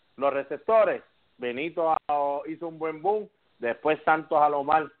definitivo, los receptores, Benito hizo un buen boom, después Santos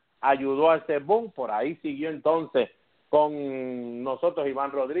Alomar ayudó a ese boom, por ahí siguió entonces con nosotros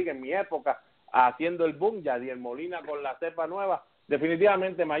Iván Rodríguez en mi época haciendo el boom, Yadier Molina con la cepa nueva.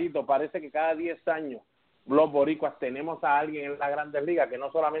 Definitivamente, Mayito, parece que cada 10 años los boricuas tenemos a alguien en las Grandes Ligas que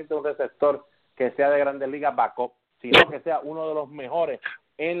no solamente un receptor que sea de Grandes Ligas backup, sino que sea uno de los mejores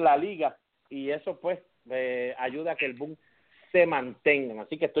en la liga, y eso pues ayuda a que el boom se mantenga.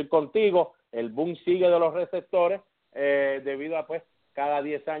 Así que estoy contigo, el boom sigue de los receptores, debido a pues cada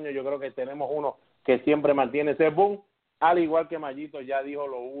 10 años yo creo que tenemos uno que siempre mantiene ese boom, al igual que Mayito ya dijo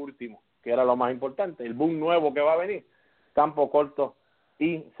lo último, que era lo más importante, el boom nuevo que va a venir, campo corto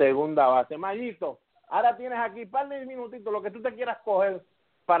y segunda base. Mayito, ahora tienes aquí un par de minutitos, lo que tú te quieras coger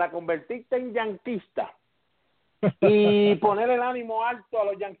para convertirte en yanquista y poner el ánimo alto a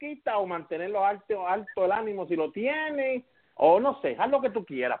los yanquistas o mantenerlo alto el ánimo si lo tienes, o no sé, haz lo que tú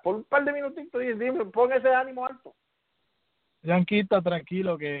quieras, por un par de minutitos y dime, pon ese ánimo alto. Yanquista,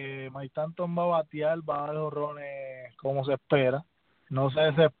 tranquilo, que Mike Stanton va a batear, va a dar jonrones como se espera. No se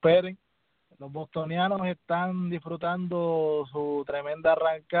desesperen. Los bostonianos están disfrutando su tremenda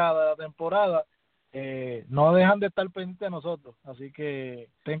arrancada de la temporada. No dejan de estar pendientes de nosotros, así que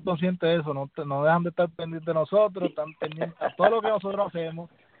estén conscientes de eso, no dejan de estar pendientes de nosotros, están pendientes a todo lo que nosotros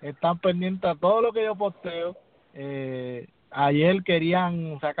hacemos, están pendientes a todo lo que yo posteo. Ayer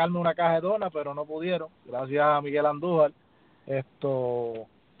querían sacarme una caja de donas, pero no pudieron, gracias a Miguel Andújar.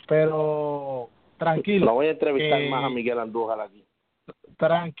 Pero tranquilo. Lo voy a entrevistar más a Miguel Andújar aquí.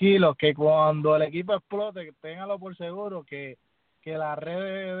 Tranquilo, que cuando el equipo explote, ténganlo por seguro que las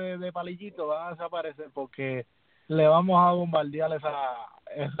redes de Palillito van a desaparecer, porque le vamos a bombardear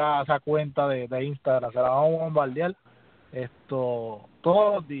esa cuenta de Instagram, se la vamos a bombardear todos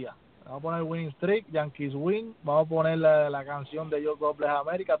los días. Vamos a poner Winning Streak, Yankees Win, vamos a poner la canción de Yo God Bless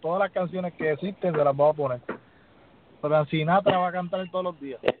America, todas las canciones que existen se las vamos a poner. Pero Sinatra va a cantar todos los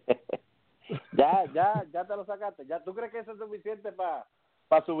días. ya te lo sacaste. ¿Ya tú crees que eso es suficiente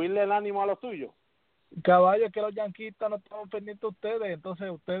para subirle el ánimo a los tuyos? Caballo, es que los yanquistas no estamos pendientes de ustedes, entonces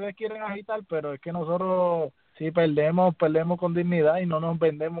ustedes quieren agitar, pero es que nosotros si perdemos con dignidad y no nos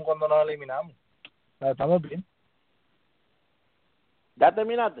vendemos cuando nos eliminamos. O sea, estamos bien. ¿Ya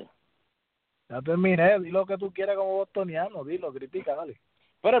terminaste? Ya terminé, di lo que tú quieras como bostoniano, dilo, critica, dale.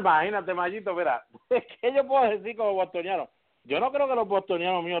 Pero imagínate, Mayito, mira, ¿qué yo puedo decir como bostoniano? Yo no creo que los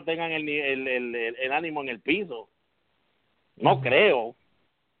bostonianos míos tengan el ánimo en el piso. No creo.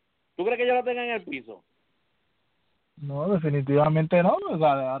 ¿Tú crees que ellos lo tengan en el piso? No, definitivamente no. O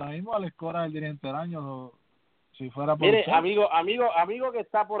sea, ahora mismo Alex Cora el dirigente del año, si fuera por Mire, usted. amigo que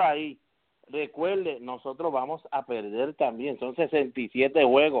está por ahí, recuerde, nosotros vamos a perder también. Son 67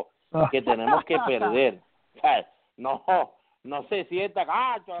 juegos que tenemos que perder. O sea, no se sienta,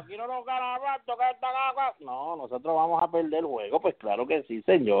 cacho, aquí no nos gana rato, no, nosotros vamos a perder el juego, pues claro que sí,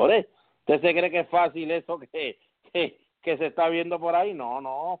 señores. ¿Usted se cree que es fácil eso que se está viendo por ahí?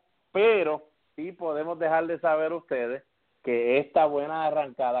 No, pero sí podemos dejarle saber a ustedes que esta buena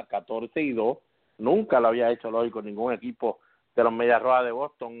arrancada, 14-2, nunca lo había hecho, lógico, ningún equipo de los Medias Rojas de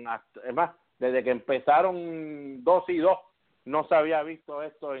Boston. Es más, desde que empezaron 2-2, no se había visto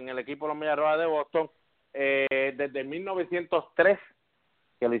esto en el equipo de los Medias Rojas de Boston. Desde 1903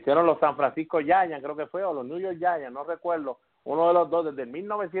 que lo hicieron los San Francisco Giants, creo que fue, o los New York Giants, no recuerdo, uno de los dos, desde el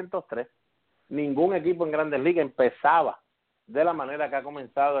 1903, ningún equipo en Grandes Ligas empezaba de la manera que ha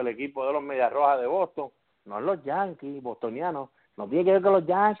comenzado el equipo de los Medias Rojas de Boston. No es los Yankees bostonianos, no tiene que ver con los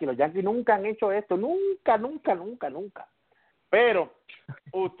Yankees nunca han hecho esto, nunca. Pero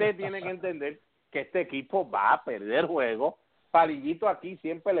usted tiene que entender que este equipo va a perder juego. Palillito aquí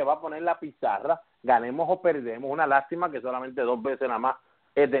siempre le va a poner la pizarra, ganemos o perdemos. Una lástima que solamente 2 veces nada más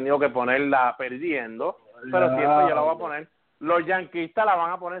he tenido que ponerla perdiendo, pero siempre yo la voy a poner. Los yanquistas la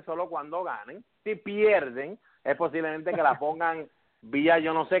van a poner solo cuando ganen. Si pierden, es posiblemente que la pongan vía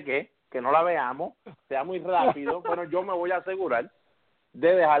yo no sé qué, que no la veamos, sea muy rápido, pero yo me voy a asegurar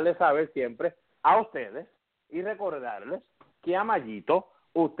de dejarles saber siempre a ustedes y recordarles que a Mayito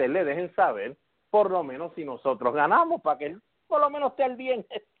usted le dejen saber por lo menos si nosotros ganamos, para que él por lo menos esté al día en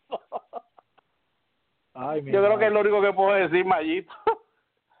eso. Ay, yo creo que es lo único que puedo decir, Mayito.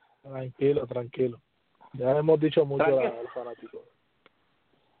 Tranquilo. Ya hemos dicho mucho al fanático.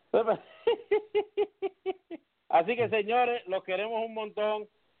 Así que, señores, los queremos un montón.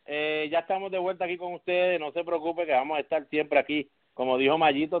 Ya estamos de vuelta aquí con ustedes. No se preocupe que vamos a estar siempre aquí. Como dijo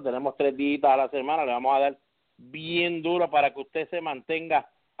Mayito, tenemos 3 días a la semana. Le vamos a dar bien duro para que usted se mantenga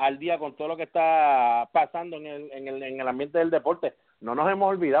al día con todo lo que está pasando en el ambiente del deporte. No nos hemos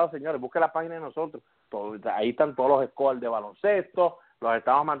olvidado, señores. Busque la página de nosotros. Ahí están todos los scores de baloncesto. Los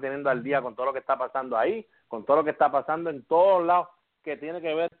estamos manteniendo al día con todo lo que está pasando ahí, con todo lo que está pasando en todos lados que tiene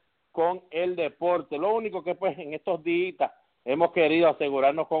que ver con el deporte. Lo único que pues en estos días hemos querido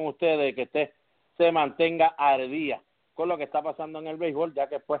asegurarnos con ustedes de que usted se mantenga al día con lo que está pasando en el béisbol, ya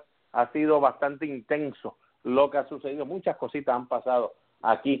que pues ha sido bastante intenso lo que ha sucedido. Muchas cositas han pasado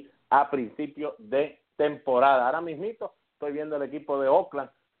aquí a principio de temporada. Ahora mismito estoy viendo el equipo de Oakland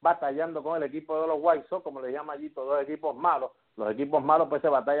batallando con el equipo de los White Sox, como le llama allí, todos los equipos malos. Los equipos malos pues se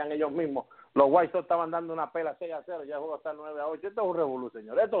batallan ellos mismos. Los White Sox estaban dando una pela 6-0, ya el juego está 9-8. Esto es un revolú,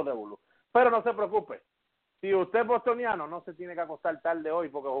 señor, esto es un revolú. Pero no se preocupe, si usted es bostoniano, no se tiene que acostar tarde hoy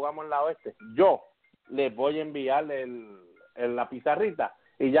porque jugamos en la oeste. Yo les voy a enviar la pizarrita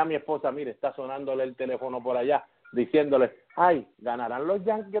y ya mi esposa, mire, está sonándole el teléfono por allá, diciéndole, ay, ganarán los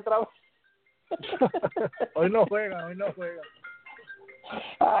Yankees otra vez. Hoy no juegan.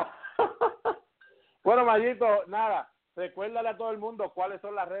 Bueno, Mayito, nada, recuérdale a todo el mundo cuáles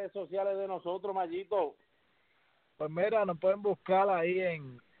son las redes sociales de nosotros, Mayito. Pues mira, nos pueden buscar ahí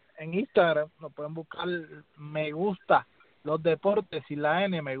en Instagram, nos pueden buscar me gusta los deportes y la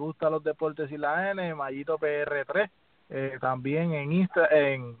N, me gusta los deportes y la N, Mayito PR3, también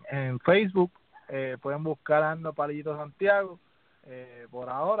en Facebook, pueden buscar Arno Palillito Santiago, por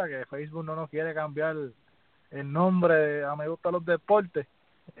ahora que Facebook no nos quiere cambiar el nombre a me gusta los deportes.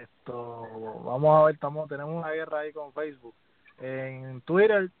 Vamos a ver, tenemos una guerra ahí con Facebook. En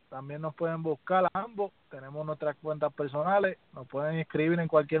Twitter también nos pueden buscar a ambos, tenemos nuestras cuentas personales, nos pueden escribir en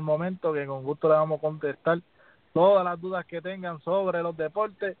cualquier momento que con gusto le vamos a contestar todas las dudas que tengan sobre los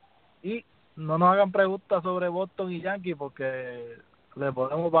deportes y no nos hagan preguntas sobre Boston y Yankees porque le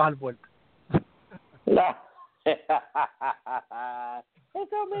podemos bajar fuerte.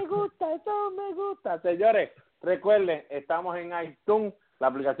 Eso me gusta. Señores, recuerden, estamos en iTunes, la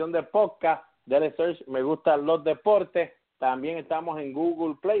aplicación de podcast, de search Me Gustan los Deportes. También estamos en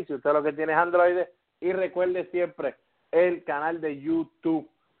Google Play, si usted lo que tiene es Android. Y recuerde siempre el canal de YouTube.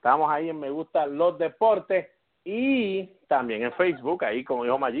 Estamos ahí en Me Gustan los Deportes. Y también en Facebook, ahí como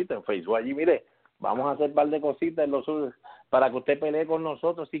dijo Mayito, en Facebook, allí mire, vamos a hacer un par de cositas para que usted pelee con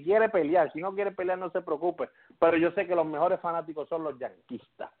nosotros. Si quiere pelear, si no quiere pelear, no se preocupe. Pero yo sé que los mejores fanáticos son los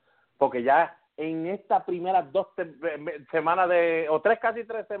yanquistas. Porque ya en estas primeras 2 semanas casi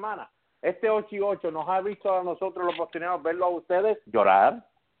 3 semanas, este 8-8 nos ha visto a nosotros los bostonianos verlo a ustedes llorar,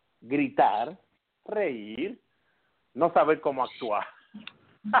 gritar, reír, no saber cómo actuar.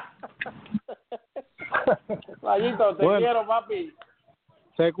 Mayito, te quiero, papi.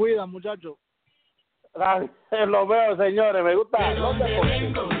 Se cuidan, muchachos. Lo veo, señores, me gusta. De donde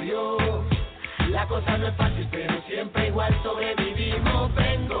vengo yo, la cosa no es fácil, pero siempre igual sobrevivimos.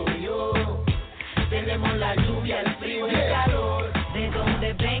 Vengo yo, tenemos la lluvia, el frío y el calor. De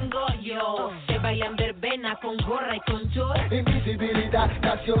donde vengo yo, se bailan verbena con gorra y con short. Invisibilidad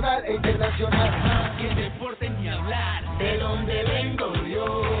nacional e internacional. Y el deporte ni hablar. De donde vengo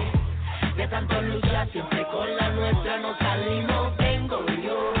yo, de tanto luchar siempre con la nuestra nos salimos.